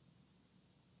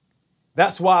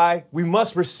 That's why we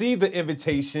must receive the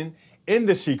invitation in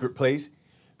the secret place,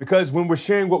 because when we're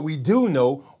sharing what we do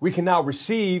know, we can now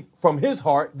receive from his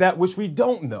heart that which we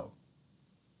don't know.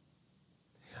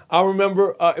 I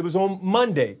remember it was on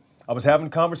Monday. I was having a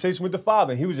conversation with the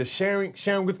Father. He was just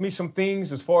sharing with me some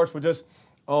things as far as for just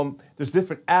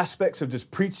different aspects of just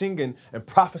preaching and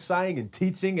prophesying and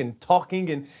teaching and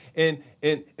talking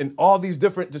and all these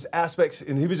different just aspects.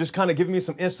 And he was just kind of giving me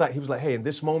some insight. He was like, hey, in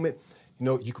this moment,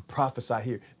 you could prophesy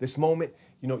here. This moment,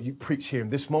 you preach here. In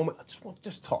this moment, I just want to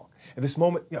just talk. In this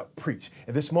moment, preach.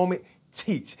 In this moment,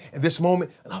 teach. In this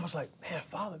moment, and I was like, man,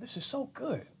 Father, this is so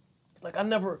good. It's like I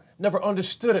never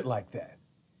understood it like that.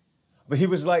 But he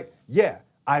was like, yeah,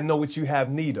 I know what you have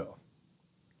need of.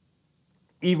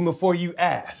 Even before you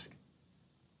ask.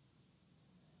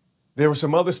 There was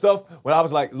some other stuff when I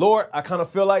was like, Lord, I kind of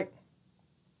feel like,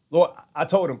 Lord, I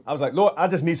told him, I was like, Lord, I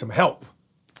just need some help.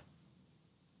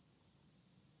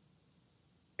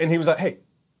 And he was like, hey,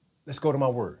 let's go to my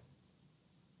word.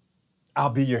 I'll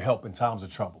be your help in times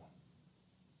of trouble.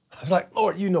 I was like,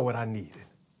 Lord, you know what I needed.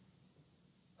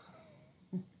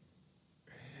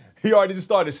 He already just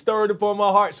started stirring upon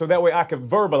my heart so that way I could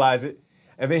verbalize it.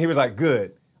 And then he was like,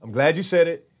 good. I'm glad you said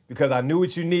it because I knew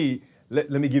what you need.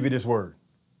 Let me give you this word.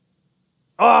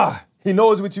 He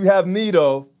knows what you have need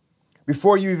of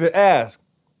before you even ask.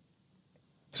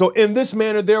 So in this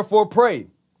manner, therefore, pray.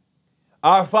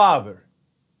 Our Father.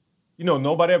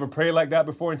 Nobody ever prayed like that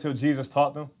before until Jesus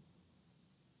taught them.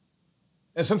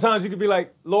 And sometimes you could be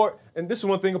like, Lord, and this is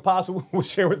one thing Apostle will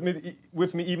share with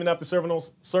me even after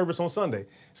service on Sunday.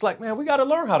 It's like, man, we got to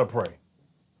learn how to pray.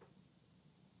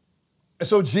 And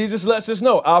so Jesus lets us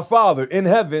know, our Father in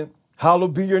heaven,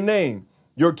 hallowed be your name.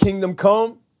 Your kingdom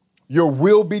come, your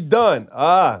will be done.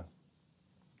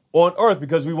 On earth,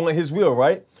 because we want his will,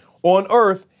 right? On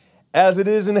earth as it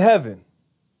is in heaven.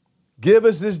 Give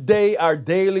us this day our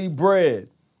daily bread,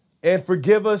 and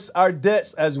forgive us our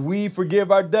debts as we forgive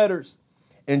our debtors.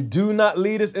 And do not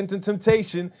lead us into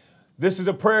temptation. This is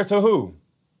a prayer to who?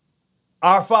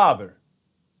 Our Father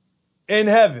in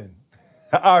heaven,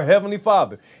 our heavenly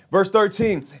Father. Verse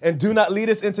 13, and do not lead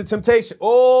us into temptation.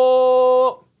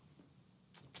 Oh,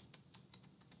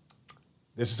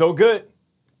 this is so good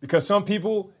because some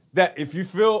people that if you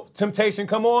feel temptation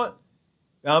come on,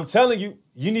 I'm telling you,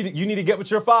 you need to get with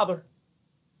your Father.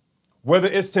 Whether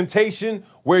it's temptation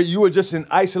where you are just in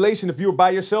isolation, if you're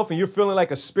by yourself and you're feeling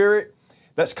like a spirit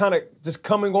that's kind of just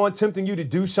coming on, tempting you to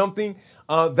do something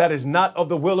that is not of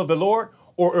the will of the Lord,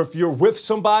 or if you're with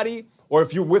somebody, or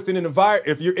if you're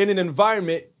in an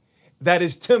environment that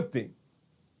is tempting.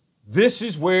 This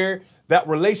is where that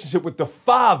relationship with the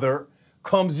Father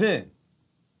comes in.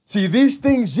 See, these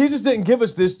things, Jesus didn't give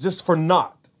us this just for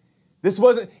naught.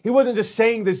 He wasn't just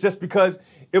saying this just because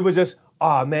it was just,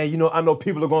 man, I know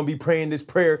people are going to be praying this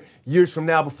prayer years from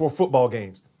now before football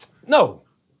games. No.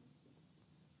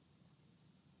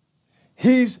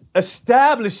 He's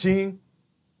establishing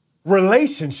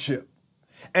relationship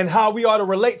and how we ought to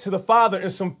relate to the Father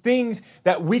and some things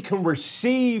that we can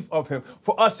receive of him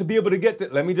for us to be able to get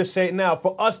to, let me just say it now,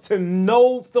 for us to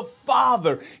know the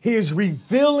Father. He is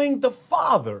revealing the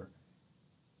Father.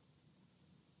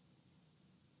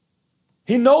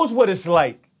 He knows what it's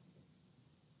like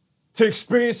to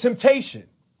experience temptation. As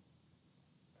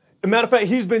a matter of fact,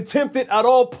 he's been tempted at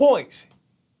all points,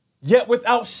 yet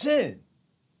without sin.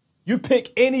 You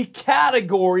pick any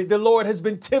category, the Lord has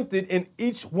been tempted in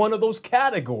each one of those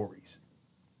categories.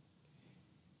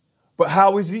 But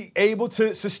how is he able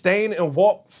to sustain and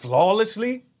walk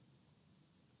flawlessly?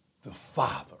 The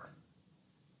Father.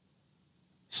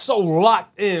 So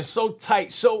locked in, so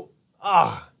tight, So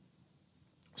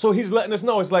he's letting us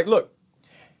know. It's like, look,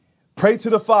 pray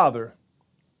to the Father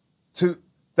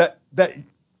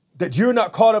that you're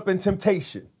not caught up in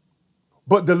temptation,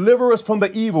 but deliver us from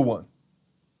the evil one.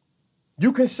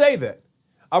 You can say that.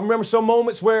 I remember some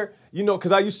moments where,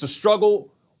 because I used to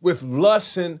struggle with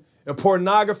lust and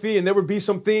pornography, and there would be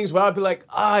some things where I'd be like,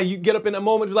 you get up in that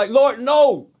moment, be like, Lord,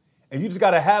 no. And you just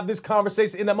got to have this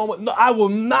conversation in that moment. No, I will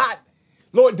not.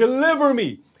 Lord, deliver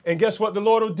me. And guess what the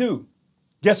Lord will do?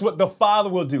 Guess what the Father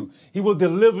will do? He will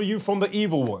deliver you from the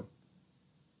evil one.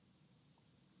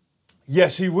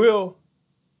 Yes, he will.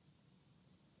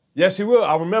 Yes, he will.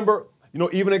 I remember,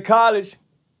 even in college,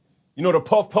 the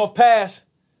puff pass.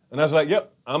 And I was like,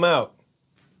 yep, I'm out.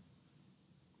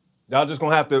 Y'all just going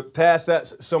to have to pass that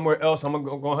somewhere else. I'm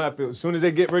going to have to, as soon as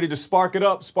they get ready to spark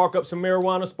up some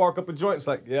marijuana, spark up a joint. It's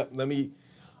like, yep,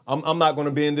 I'm not going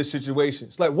to be in this situation.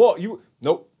 It's like, Walt,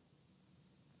 nope.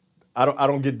 I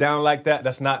don't get down like that.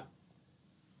 That's not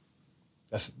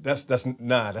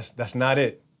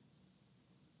it.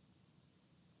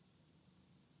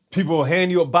 People will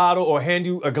hand you a bottle or hand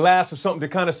you a glass of something to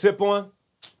kind of sip on.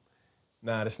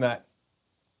 Nah, that's not.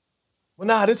 Well,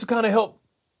 nah, this will kind of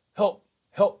help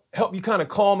you kind of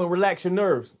calm and relax your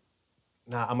nerves.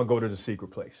 Nah, I'm gonna go to the secret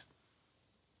place.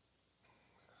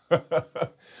 I'm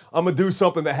gonna do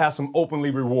something that has some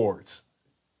openly rewards.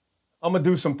 I'm gonna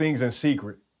do some things in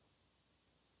secret.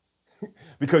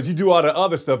 Because you do all the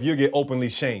other stuff, you'll get openly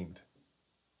shamed.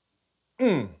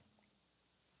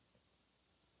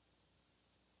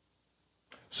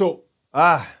 So,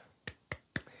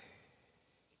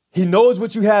 he knows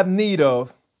what you have need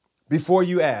of before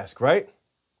you ask, right?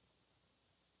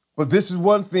 But this is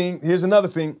one thing. Here's another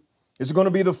thing. It's going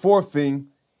to be the fourth thing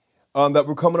that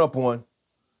we're coming up on.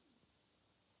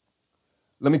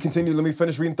 Let me continue. Let me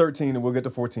finish reading 13 and we'll get to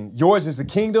 14. Yours is the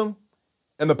kingdom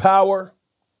and the power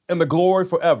and the glory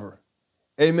forever.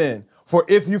 Amen. For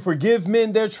if you forgive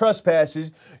men their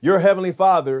trespasses, your heavenly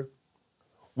Father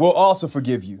will also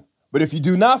forgive you. But if you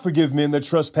do not forgive men their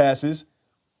trespasses,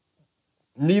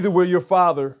 neither will your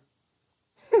Father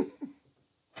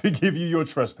forgive you your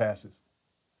trespasses.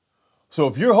 So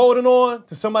if you're holding on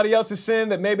to somebody else's sin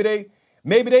that maybe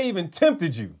they even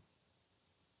tempted you,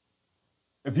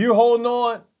 if you're holding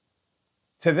on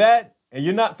to that and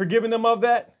you're not forgiving them of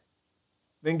that,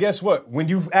 then guess what? When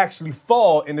you actually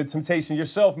fall into temptation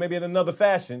yourself, maybe in another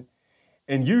fashion,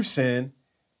 and you sin,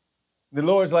 the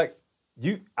Lord's like,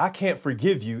 I can't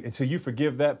forgive you until you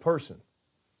forgive that person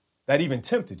that even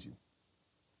tempted you.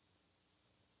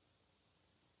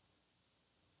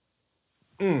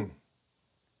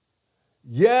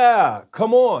 Yeah,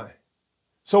 come on.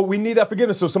 So we need that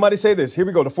forgiveness. So somebody say this. Here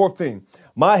we go. The fourth thing.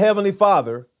 My heavenly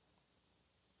Father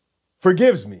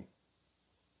forgives me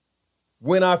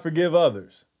when I forgive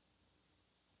others.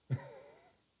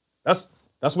 That's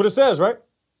what it says, right?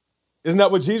 Isn't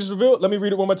that what Jesus revealed? Let me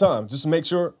read it one more time, just to make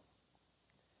sure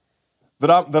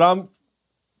that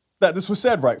this was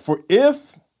said right. For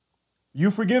if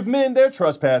you forgive men their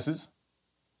trespasses,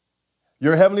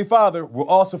 your heavenly Father will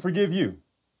also forgive you.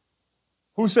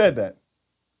 Who said that?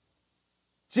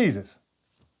 Jesus.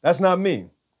 That's not me.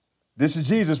 This is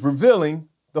Jesus revealing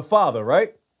the Father,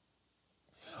 right?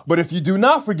 But if you do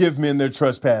not forgive men their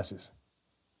trespasses,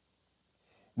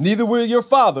 neither will your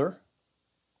Father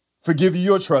forgive you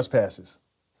your trespasses.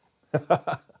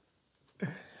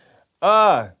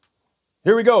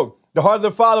 Here we go. The heart of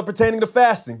the Father pertaining to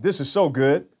fasting. This is so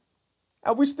good.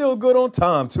 And we're still good on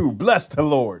time, too. Bless the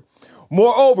Lord.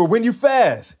 Moreover, when you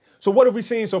fast. So what have we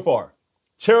seen so far?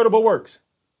 Charitable works.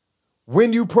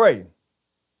 When you pray.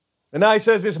 And now he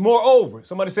says this, moreover.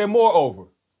 Somebody say moreover.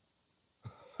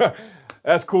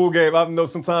 That's cool, Gabe. I know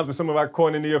sometimes in some of our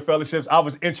Koinonia fellowships, I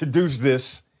was introduced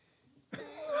this.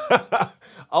 I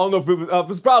don't know if it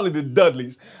was probably the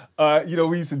Dudleys.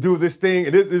 We used to do this thing,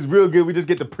 and it's real good. We just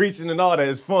get to preaching and all that.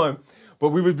 It's fun.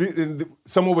 But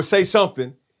someone would say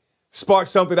something, spark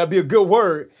something, that'd be a good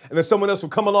word, and then someone else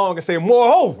would come along and say,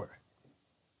 moreover.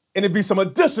 And it'd be some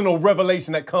additional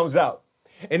revelation that comes out.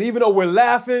 And even though we're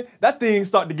laughing, that thing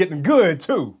started getting good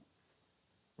too.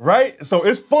 Right? So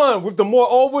it's fun with the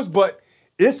moreovers, but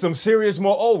it's some serious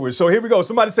moreovers. So here we go.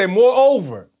 Somebody say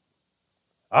moreover.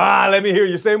 Let me hear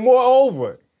you say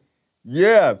moreover.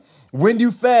 Yeah. When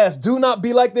you fast, do not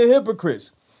be like the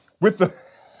hypocrites with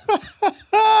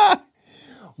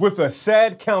a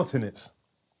sad countenance.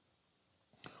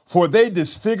 For they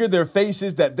disfigure their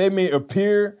faces that they may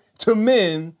appear to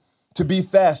men to be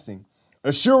fasting.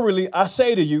 Assuredly, I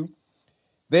say to you,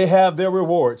 they have their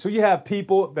reward. So you have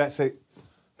people that say,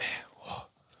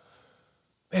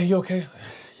 man, you okay?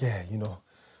 Yeah,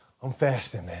 I'm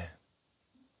fasting, man.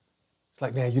 It's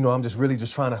like, man, I'm just really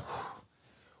just trying to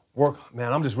work,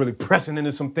 man. I'm just really pressing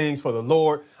into some things for the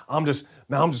Lord. I'm just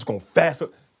going to fast.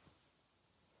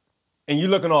 And you're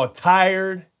looking all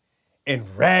tired and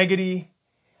raggedy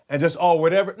and just all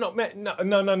whatever. No, man,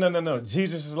 no.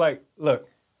 Jesus is like, look,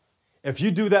 if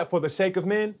you do that for the sake of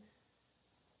men,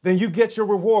 then you get your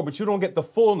reward, but you don't get the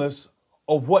fullness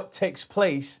of what takes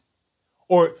place,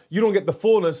 or you don't get the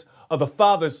fullness of the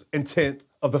Father's intent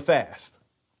of the fast.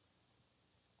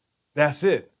 That's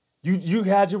it. You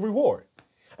had your reward.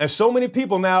 And so many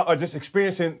people now are just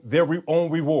experiencing their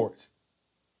own rewards.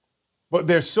 But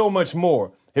there's so much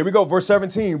more. Here we go, verse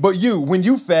 17. But you, when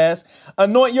you fast,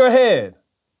 anoint your head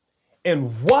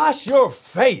and wash your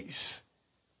face.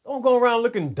 Don't go around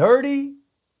looking dirty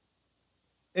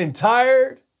and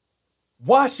tired.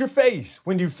 Wash your face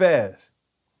when you fast,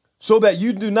 so that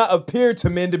you do not appear to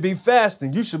men to be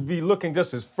fasting. You should be looking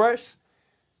just as fresh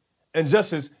and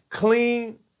just as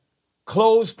clean,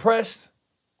 clothes pressed,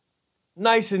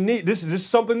 nice and neat. This is just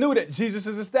something new that Jesus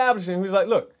is establishing. He's like,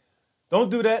 look, don't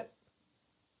do that.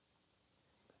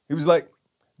 He was like,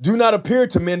 do not appear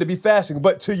to men to be fasting,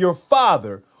 but to your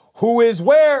Father who is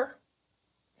where?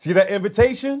 See that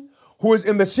invitation? Who is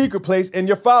in the secret place, and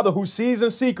your Father who sees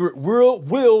in secret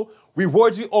will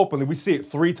reward you openly. We see it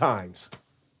 3 times.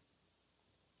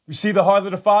 You see the heart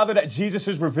of the Father that Jesus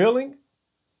is revealing?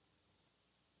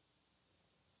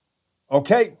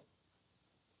 Okay.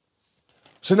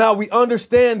 So now we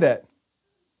understand that.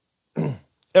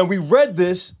 And we read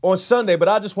this on Sunday, but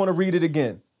I just want to read it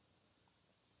again.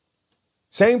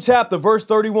 Same chapter, verse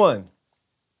 31.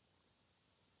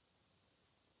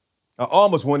 I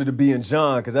almost wanted to be in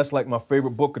John because that's like my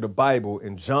favorite book of the Bible.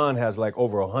 And John has like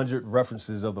over 100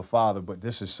 references of the Father, but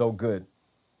this is so good.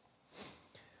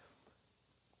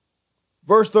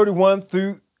 Verse 31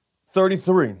 through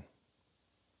 33.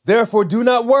 Therefore, do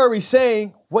not worry,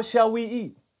 saying, what shall we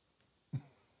eat?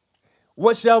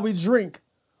 What shall we drink?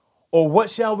 Or what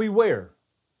shall we wear?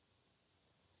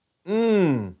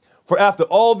 For after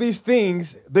all these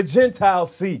things, the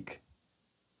Gentiles seek.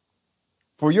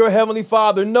 For your heavenly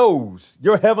Father knows,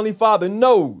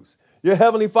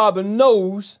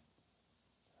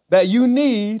 that you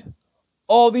need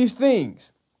all these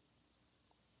things.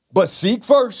 But seek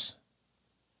first.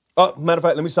 Matter of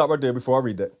fact, let me stop right there before I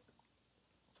read that.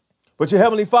 But your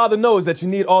heavenly Father knows that you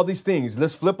need all these things.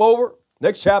 Let's flip over.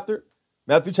 Next chapter,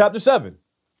 Matthew chapter 7.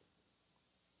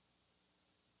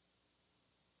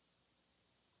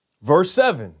 Verse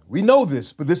 7. We know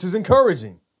this, but this is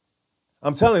encouraging.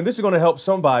 I'm telling you, this is going to help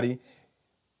somebody.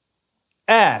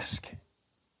 Ask,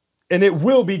 and it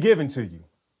will be given to you.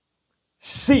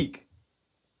 Seek,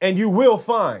 and you will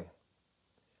find.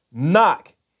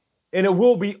 Knock, and it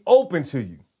will be open to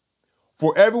you.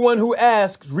 For everyone who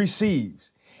asks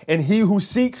receives, and he who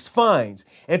seeks finds.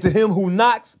 And to him who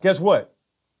knocks, guess what?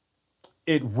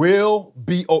 It will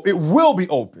be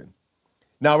open.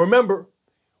 Now remember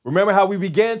how we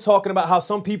began talking about how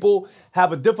some people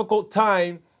have a difficult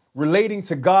time relating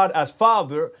to God as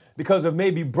Father because of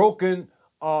maybe broken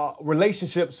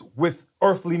relationships with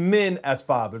earthly men as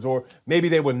fathers, or maybe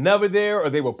they were never there, or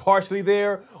they were partially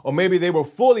there, or maybe they were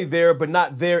fully there, but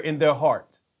not there in their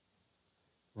heart.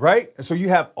 Right? And so you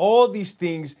have all these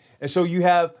things. And so you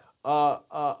have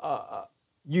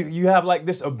you have like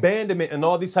this abandonment and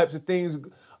all these types of things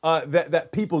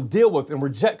that people deal with, and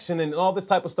rejection and all this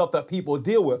type of stuff that people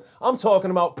deal with. I'm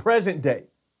talking about present day.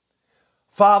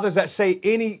 Fathers that say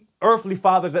earthly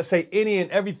fathers that say any and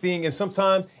everything, and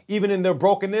sometimes even in their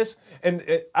brokenness and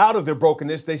out of their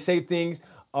brokenness, they say things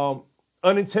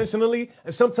unintentionally,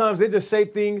 and sometimes they just say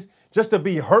things just to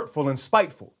be hurtful and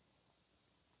spiteful.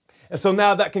 And so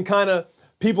now that can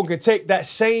people can take that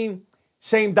same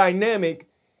dynamic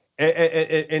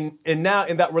and now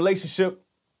in that relationship,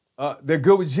 they're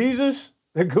good with Jesus,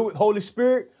 they're good with Holy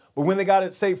Spirit, but when they got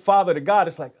to say Father to God,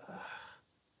 it's like,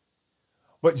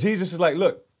 But Jesus is like,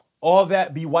 look, all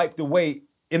that be wiped away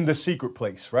in the secret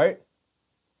place, right?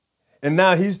 And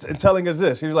now he's telling us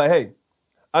this. He's like, hey,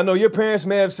 I know your parents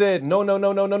may have said, no.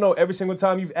 Every single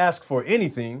time you've asked for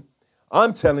anything,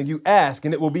 I'm telling you, ask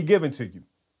and it will be given to you.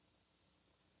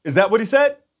 Is that what he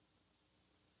said?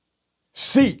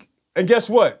 Seek, and guess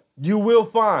what? You will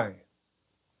find.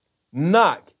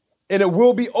 Knock, and it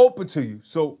will be open to you.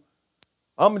 So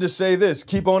I'm going to just say this.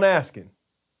 Keep on asking.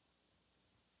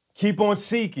 Keep on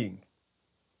seeking.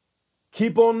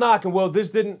 Keep on knocking. Well,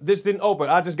 this didn't open.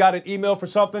 I just got an email for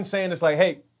something saying it's like,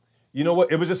 hey, you know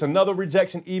what? It was just another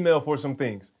rejection email for some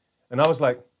things. And I was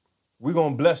like, we're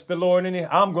going to bless the Lord anyhow.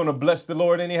 I'm going to bless the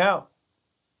Lord anyhow.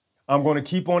 I'm going to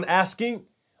keep on asking.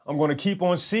 I'm going to keep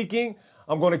on seeking.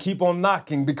 I'm going to keep on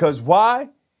knocking, because why?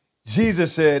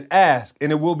 Jesus said, ask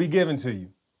and it will be given to you.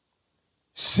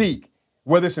 Seek,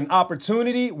 whether it's an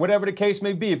opportunity, whatever the case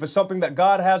may be. If it's something that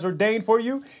God has ordained for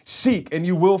you, seek and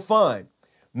you will find.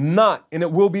 Knock and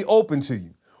it will be open to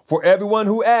you. For everyone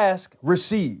who asks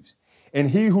receives, and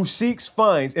he who seeks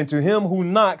finds, and to him who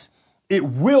knocks, it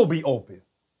will be open.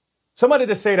 Somebody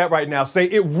just say that right now. Say,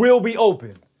 it will be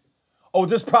open. Oh,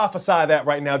 just prophesy that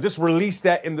right now. Just release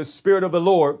that in the Spirit of the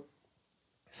Lord.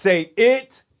 Say,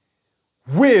 it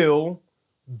will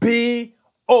be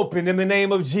open in the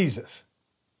name of Jesus.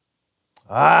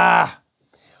 Or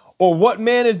what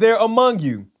man is there among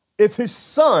you if his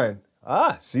son,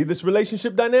 see this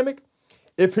relationship dynamic?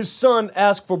 If his son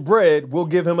asks for bread, we'll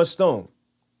give him a stone.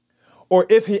 Or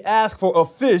if he asks for a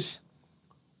fish,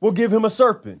 we'll give him a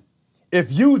serpent. If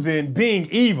you then, being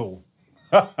evil,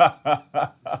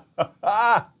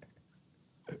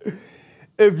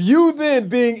 if you then,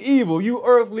 being evil, you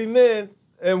earthly men,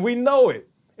 and we know it,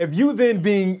 if you then,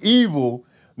 being evil,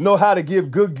 know how to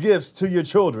give good gifts to your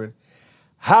children,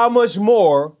 how much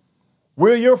more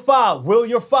will your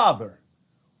Father,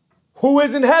 who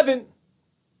is in heaven,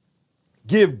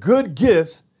 give good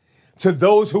gifts to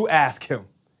those who ask him.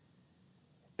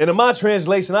 And in my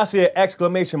translation, I see an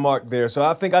exclamation mark there, so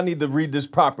I think I need to read this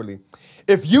properly.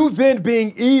 If you then,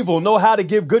 being evil, know how to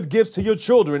give good gifts to your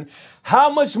children,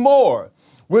 how much more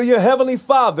will your heavenly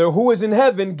Father who is in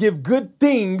heaven give good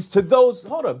things to those?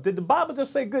 Hold up, did the Bible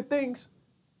just say good things?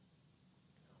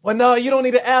 Well, no, you don't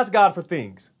need to ask God for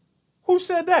things. Who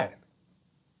said that?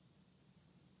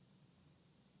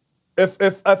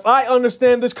 If I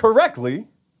understand this correctly,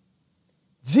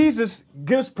 Jesus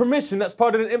gives permission. That's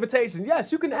part of the invitation.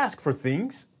 Yes, you can ask for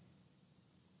things.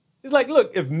 He's like,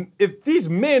 look, if these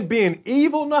men being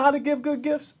evil know how to give good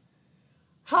gifts,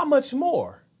 how much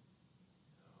more?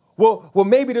 Well,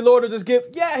 maybe the Lord will just give,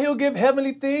 he'll give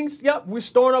heavenly things. Yep, we're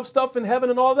storing up stuff in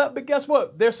heaven and all that. But guess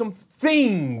what? There's some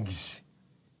things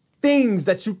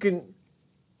that you can,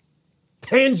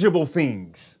 tangible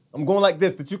things. I'm going like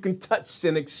this, that you can touch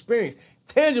and experience.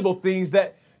 Tangible things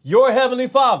that your heavenly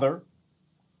Father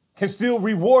can still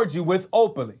reward you with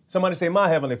openly. Somebody say, my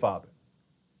heavenly Father.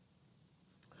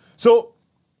 So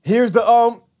here's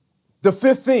the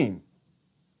fifth thing.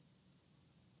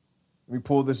 Let me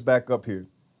pull this back up here.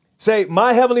 Say,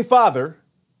 my heavenly Father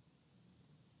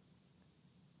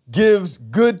gives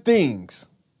good things.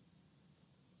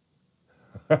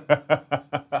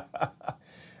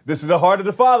 This is the heart of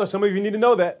the Father. Some of you need to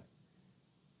know that.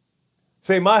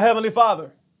 Say, my heavenly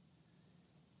Father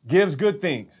gives good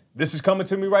things. This is coming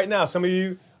to me right now. Some of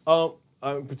you,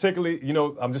 particularly,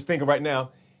 I'm just thinking right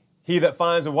now, he that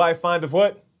finds a wife findeth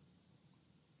what?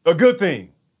 A good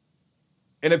thing,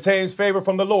 and obtains favor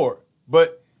from the Lord.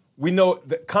 But we know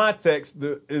the context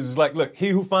is like, look, he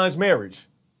who finds marriage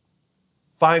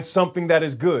finds something that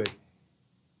is good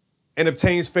and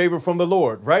obtains favor from the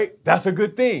Lord, right? That's a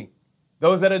good thing.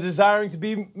 Those that are desiring to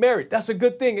be married, that's a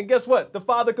good thing. And guess what? The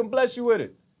Father can bless you with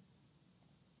it.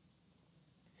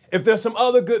 If there's some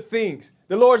other good things,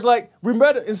 the Lord's like, we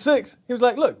read it in 6. He was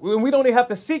like, look, we don't even have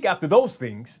to seek after those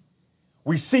things.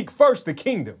 We seek first the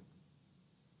kingdom,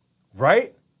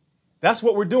 right? That's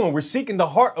what we're doing. We're seeking the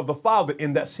heart of the Father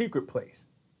in that secret place.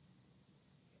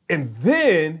 And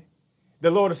then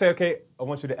the Lord will say, okay, I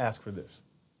want you to ask for this.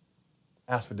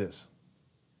 Ask for this.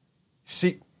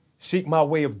 Seek my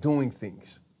way of doing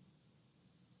things.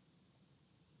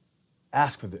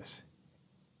 Ask for this.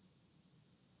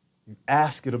 You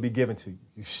ask, it'll be given to you.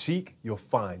 You seek, you'll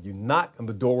find. You knock, and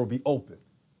the door will be open.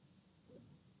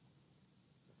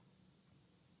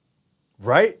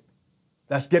 Right?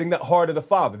 That's getting that heart of the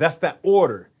Father. That's that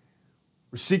order.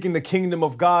 We're seeking the kingdom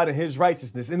of God and his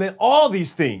righteousness. And then all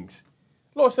these things,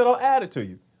 the Lord said, I'll add it to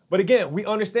you. But again, we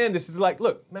understand this is like,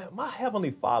 look, man, my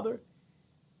heavenly Father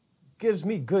gives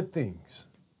me good things.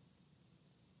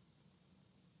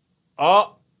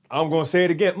 I'm going to say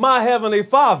it again. My heavenly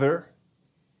Father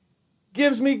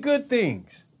gives me good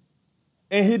things.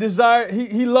 And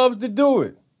he loves to do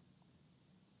it.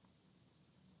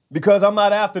 Because I'm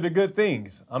not after the good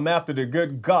things. I'm after the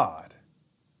good God.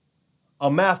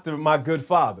 I'm after my good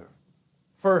Father,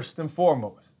 first and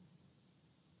foremost.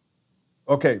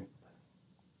 Okay.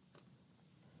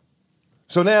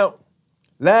 So now,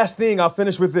 last thing, I'll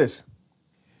finish with this.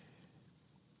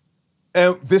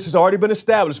 And this has already been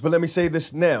established, but let me say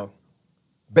this now.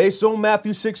 Based on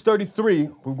Matthew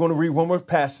 6:33, we're going to read one more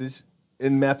passage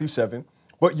in Matthew 7.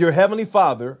 But your heavenly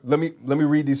Father, let me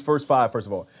read these first 5, first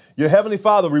of all. Your heavenly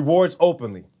Father rewards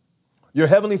openly. Your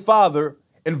heavenly Father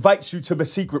invites you to the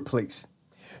secret place.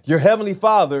 Your heavenly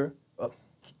Father, as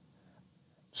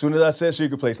soon as I said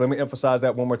secret place, let me emphasize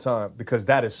that one more time, because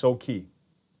that is so key.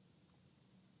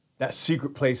 That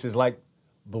secret place is like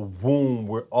the womb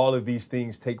where all of these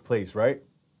things take place, right?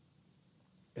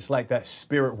 It's like that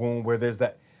spirit womb where there's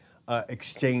that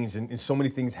exchange and so many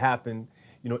things happen,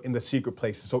 in the secret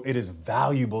places. So it is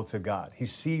valuable to God. He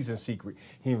sees in secret.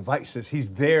 He invites us. He's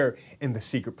there in the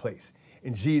secret place.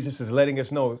 And Jesus is letting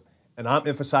us know, and I'm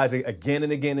emphasizing again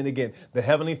and again and again, the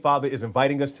Heavenly Father is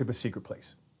inviting us to the secret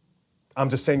place. I'm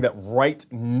just saying that right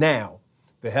now.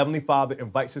 The Heavenly Father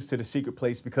invites us to the secret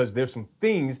place because there's some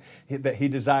things that he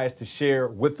desires to share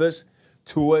with us,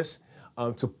 to us,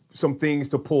 to some things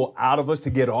to pull out of us, to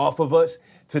get off of us,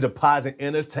 to deposit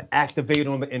in us, to activate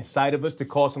on the inside of us, to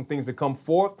cause some things to come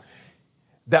forth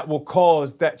that will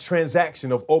cause that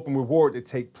transaction of open reward to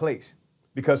take place.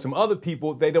 Because some other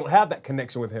people, they don't have that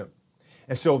connection with him.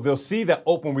 And so they'll see that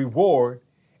open reward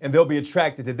and they'll be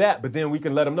attracted to that. But then we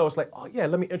can let them know, it's like, oh yeah,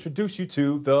 let me introduce you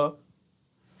to the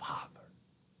Father.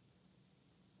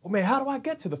 Well, man, how do I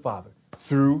get to the Father?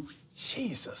 Through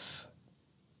Jesus.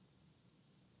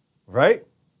 Right?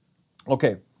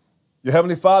 Okay. Your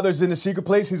Heavenly Father is in the secret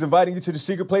place. He's inviting you to the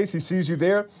secret place. He sees you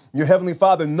there. Your Heavenly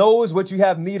Father knows what you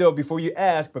have need of before you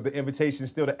ask, but the invitation is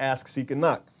still to ask, seek, and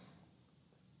knock.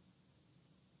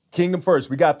 Kingdom first.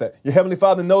 We got that. Your Heavenly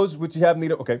Father knows what you have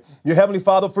need of. Okay. Your Heavenly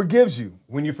Father forgives you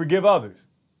when you forgive others.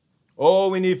 Oh,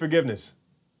 we need forgiveness.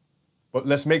 But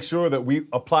let's make sure that we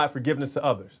apply forgiveness to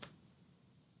others.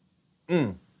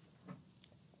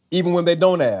 Even when they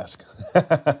don't ask.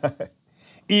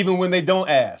 Even when they don't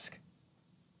ask.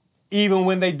 Even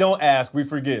when they don't ask, we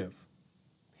forgive.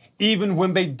 Even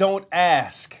when they don't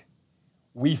ask,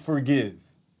 we forgive.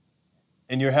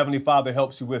 And your Heavenly Father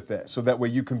helps you with that, so that way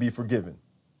you can be forgiven.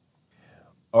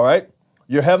 All right?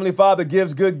 Your Heavenly Father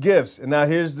gives good gifts. And now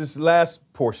here's this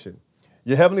last portion.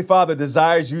 Your Heavenly Father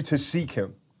desires you to seek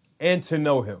him and to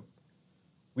know him.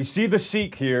 We see the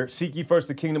seek here. Seek ye first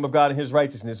the kingdom of God and his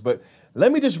righteousness. But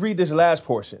let me just read this last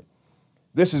portion.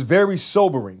 This is very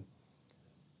sobering.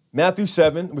 Matthew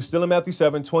 7, we're still in Matthew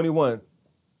 7, 21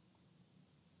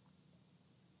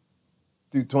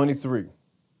 through 23.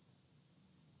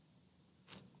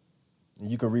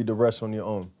 And you can read the rest on your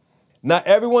own. Not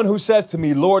everyone who says to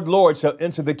me, Lord, Lord, shall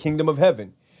enter the kingdom of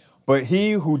heaven, but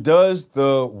he who does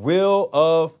the will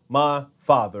of my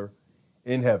Father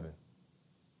in heaven.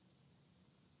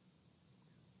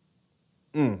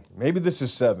 Maybe this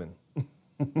is 7.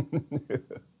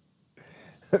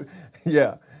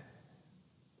 Yeah.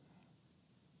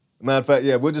 Matter of fact,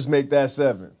 yeah, we'll just make that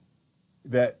 7.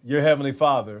 That your Heavenly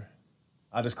Father,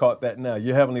 I just caught that now,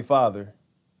 your Heavenly Father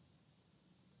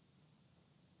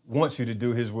wants you to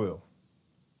do his will.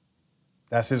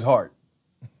 That's his heart.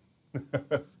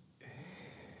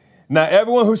 Now,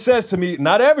 everyone who says to me,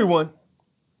 not everyone,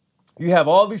 you have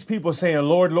all these people saying,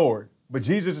 Lord, Lord. But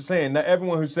Jesus is saying, not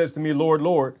everyone who says to me, Lord,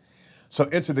 Lord, shall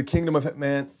enter the kingdom of heaven.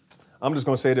 Man, I'm just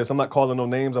going to say this. I'm not calling no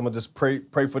names. I'm going to just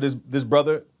pray for this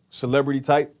brother, celebrity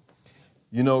type.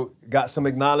 You know, got some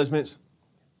acknowledgments.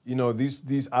 You know,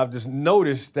 these I've just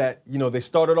noticed that, you know, they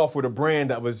started off with a brand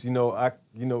that was,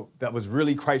 that was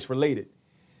really Christ related.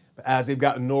 But as they've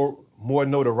gotten more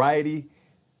notoriety,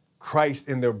 Christ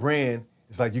in their brand,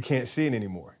 it's like you can't see it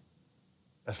anymore.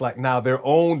 That's like now their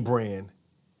own brand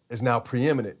is now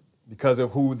preeminent because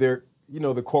of who they're,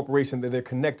 the corporation that they're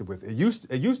connected with. It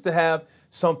used to have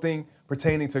something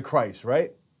pertaining to Christ,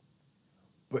 right?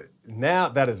 But now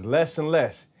that is less and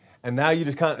less. And now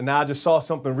I just saw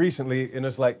something recently and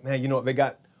it's like, man, they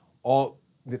got all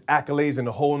the accolades and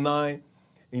the whole nine.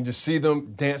 And you just see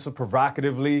them dancing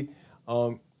provocatively,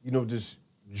 just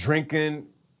drinking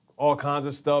all kinds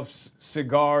of stuff,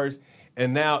 cigars,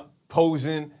 and now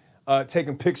posing,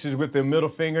 taking pictures with their middle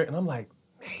finger. And I'm like,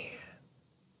 man,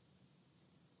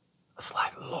 it's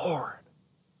like, Lord.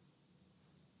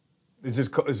 It's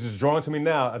just drawn to me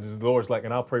now. The Lord's like,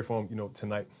 and I'll pray for him,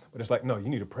 tonight. But it's like, no, you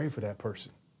need to pray for that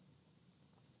person.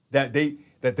 That they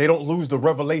don't lose the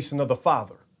revelation of the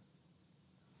Father.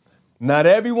 Not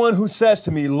everyone who says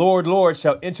to me, Lord, Lord,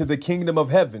 shall enter the kingdom of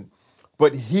heaven,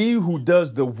 but he who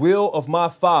does the will of my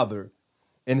Father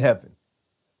in heaven.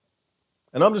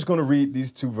 And I'm just going to read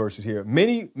these 2 verses here.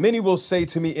 Many will say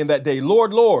to me in that day,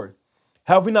 Lord, Lord,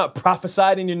 have we not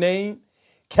prophesied in your name,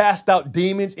 cast out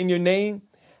demons in your name,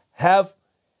 have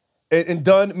and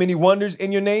done many wonders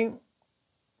in your name?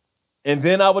 And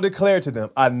then I will declare to them,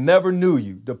 I never knew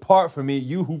you. Depart from me,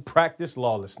 you who practice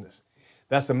lawlessness.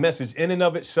 That's a message in and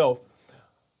of itself.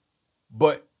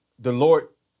 But the Lord,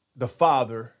 the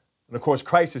Father, and of course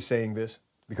Christ is saying this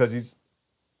because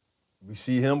we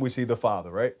see him, we see the Father,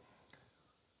 right?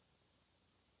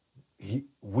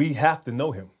 We have to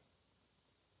know him.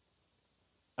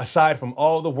 Aside from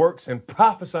all the works, and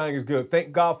prophesying is good.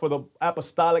 Thank God for the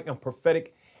apostolic and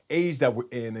prophetic age that we're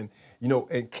in, and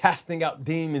and casting out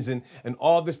demons and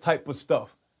all this type of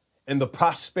stuff, and the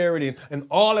prosperity and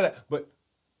all of that. But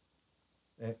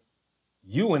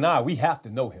you and I, we have to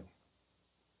know him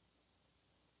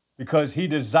because he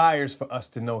desires for us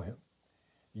to know him.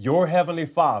 Your Heavenly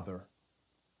Father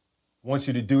wants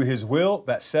you to do his will.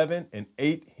 That's 7 and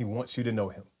 8. He wants you to know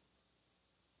him.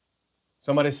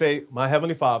 Somebody say, my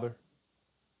Heavenly Father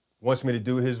wants me to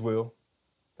do his will.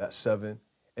 That's 7.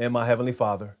 And my Heavenly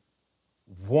Father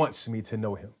wants me to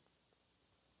know him.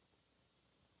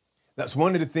 That's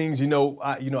one of the things,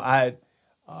 I had,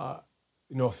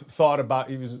 thought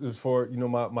about. It was for,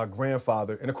 my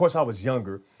grandfather. And of course I was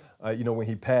younger, when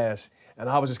he passed, and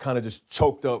I was just kind of just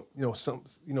choked up,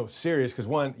 serious. Cause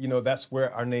one, that's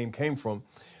where our name came from.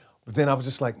 But then I was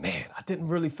just like, man, I didn't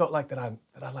really felt like that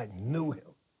I like knew him.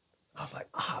 I was like,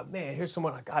 man, here's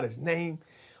someone, I got his name,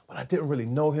 but I didn't really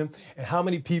know him. And how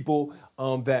many people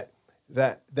that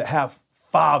have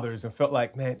fathers and felt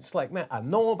like, man, it's like, man, I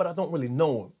know him, but I don't really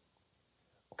know him.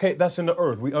 Okay, that's in the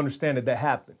earth. We understand that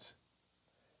happens.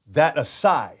 That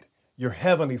aside, your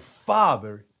heavenly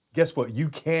Father, guess what? You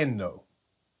can know.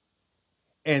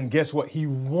 And guess what? He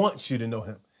wants you to know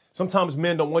him. Sometimes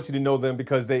men don't want you to know them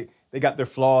because they got their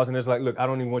flaws and it's like, look, I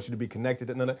don't even want you to be connected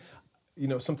to none of,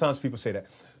 sometimes people say that.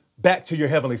 Back to your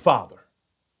heavenly Father.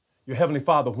 Your heavenly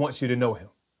Father wants you to know him.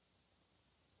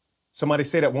 Somebody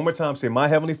say that one more time. Say, my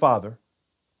heavenly Father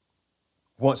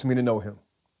wants me to know him.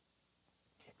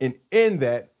 And in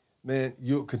that, man,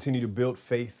 you'll continue to build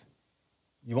faith.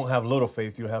 You won't have little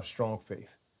faith. You'll have strong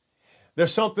faith.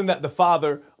 There's something that the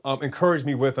Father encouraged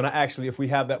me with, and I actually, if we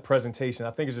have that presentation,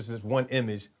 I think it's just this one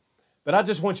image, but I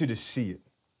just want you to see it.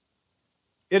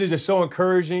 It is just so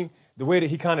encouraging, the way that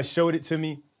he kind of showed it to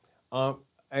me.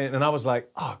 And I was like,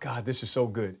 oh, God, this is so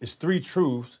good. It's 3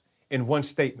 truths in one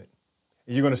statement.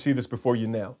 And you're going to see this before you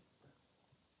now.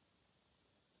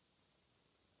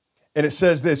 And it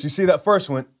says this. You see that first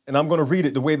one, and I'm going to read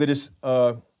it the way that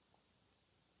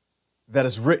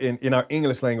it's written in our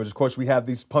English language. Of course, we have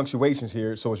these punctuations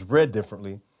here, so it's read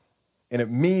differently. And it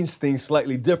means things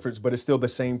slightly different, but it's still the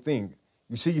same thing.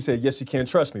 You see, you said, yes, you can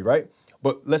trust me, right?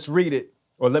 But let's read it,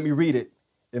 or let me read it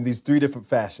in these 3 different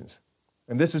fashions.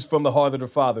 And this is from the heart of the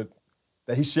Father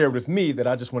that he shared with me that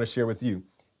I just want to share with you.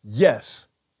 Yes,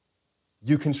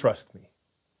 you can trust me.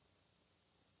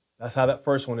 That's how that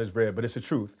first one is read, but it's the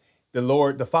truth. The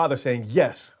Lord, the Father saying,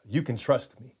 yes, you can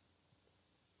trust me.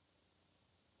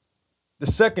 The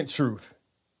second truth,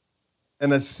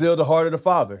 and it's still the heart of the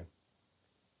Father.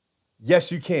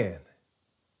 Yes, you can.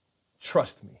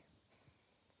 Trust me.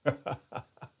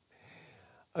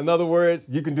 In other words,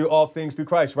 you can do all things through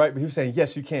Christ, right? But he was saying,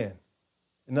 yes, you can.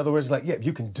 In other words, like, yeah,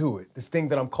 you can do it. This thing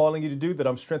that I'm calling you to do, that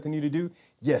I'm strengthening you to do,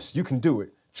 yes, you can do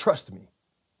it. Trust me.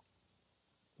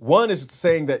 One is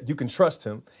saying that you can trust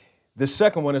him. The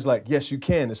second one is like, yes, you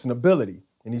can. It's an ability.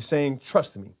 And he's saying,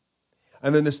 trust me.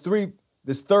 And then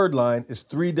this third line is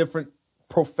 3 different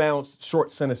profound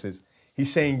short sentences.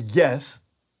 He's saying, yes.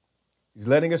 He's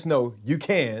letting us know you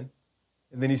can.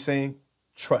 And then he's saying,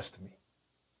 trust me.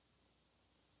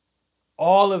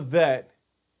 All of that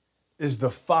is the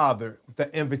Father,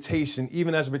 the invitation,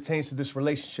 even as it pertains to this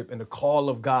relationship and the call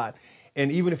of God.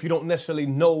 And even if you don't necessarily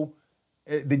know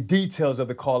the details of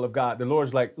the call of God, the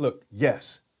Lord's like, look,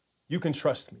 yes, you can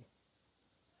trust me.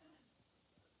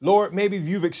 Lord, maybe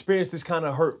you've experienced this kind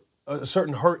of hurt, a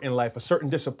certain hurt in life, a certain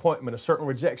disappointment, a certain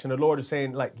rejection. The Lord is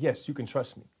saying, like, yes, you can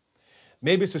trust me.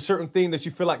 Maybe it's a certain thing that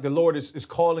you feel like the Lord is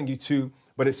calling you to,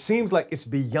 but it seems like it's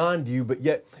beyond you, but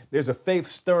yet there's a faith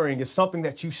stirring. It's something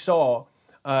that you saw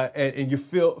and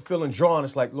you're feeling drawn.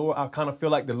 It's like, Lord, I kind of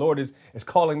feel like the Lord is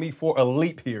calling me for a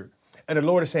leap here. And the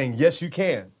Lord is saying, yes, you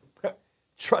can.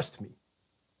 Trust me.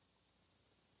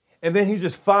 And then he's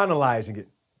just finalizing it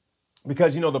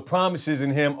because, the promises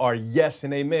in him are yes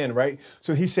and amen, right?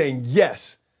 So he's saying,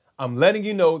 yes, I'm letting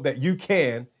you know that you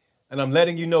can, and I'm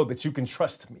letting you know that you can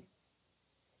trust me.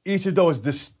 Each of those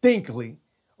distinctly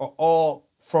are all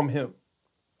from him,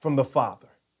 from the Father.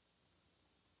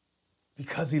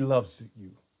 Because he loves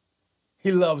you.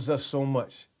 He loves us so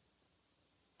much.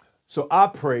 So I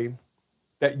pray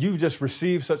that you've just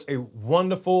received such a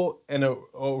wonderful and a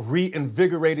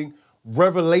reinvigorating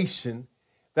revelation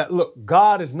that, look,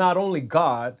 God is not only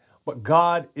God, but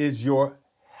God is your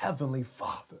heavenly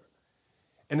Father.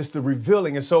 And it's the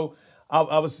revealing. And so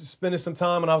I was spending some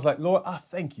time and I was like, Lord, I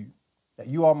thank you that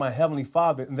you are my heavenly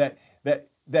Father and that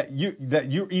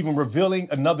you're even revealing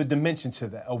another dimension to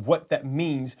that, of what that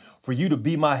means for you to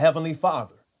be my heavenly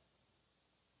Father.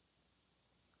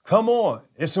 Come on,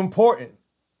 it's important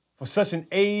for such an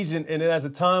age and as a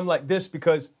time like this,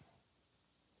 because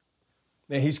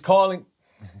man, he's calling.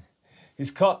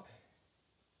 It's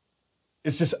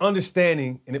just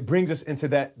understanding, and it brings us into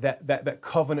that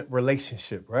covenant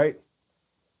relationship, right?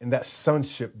 And that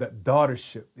sonship, that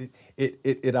daughtership.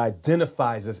 It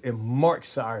identifies us, it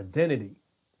marks our identity.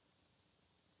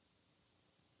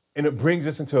 And it brings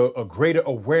us into a greater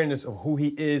awareness of who he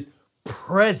is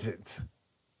present.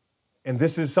 And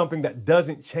this is something that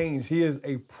doesn't change. He is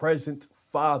a present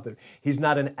Father. He's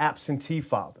not an absentee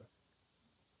Father.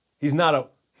 He's not a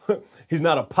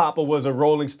Papa was a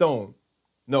rolling stone.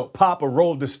 No, Papa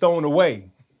rolled the stone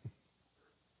away.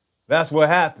 That's what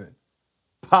happened.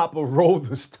 Papa rolled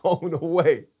the stone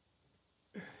away.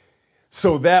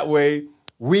 So that way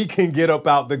we can get up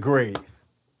out the grave.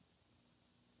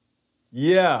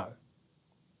 Yeah.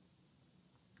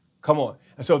 Come on.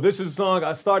 And so this is a song,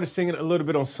 I started singing it a little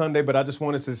bit on Sunday, but I just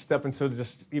wanted to step into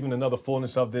just even another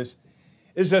fullness of this.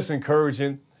 It's just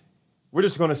encouraging. We're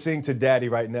just going to sing to Daddy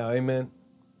right now. Amen.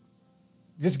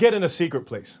 Just get in a secret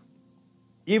place.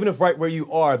 even if right where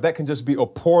you are, that can just be a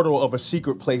portal of a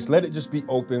secret place. Let it just be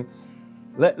open.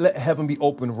 Let heaven be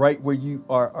open right where you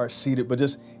are seated. But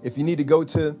just, if you need to go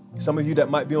to, some of you that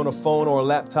might be on a phone or a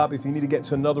laptop, if you need to get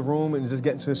into another room and just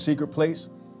get into a secret place,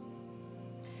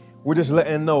 we're just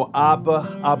letting know,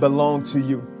 Abba, I belong to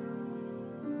you.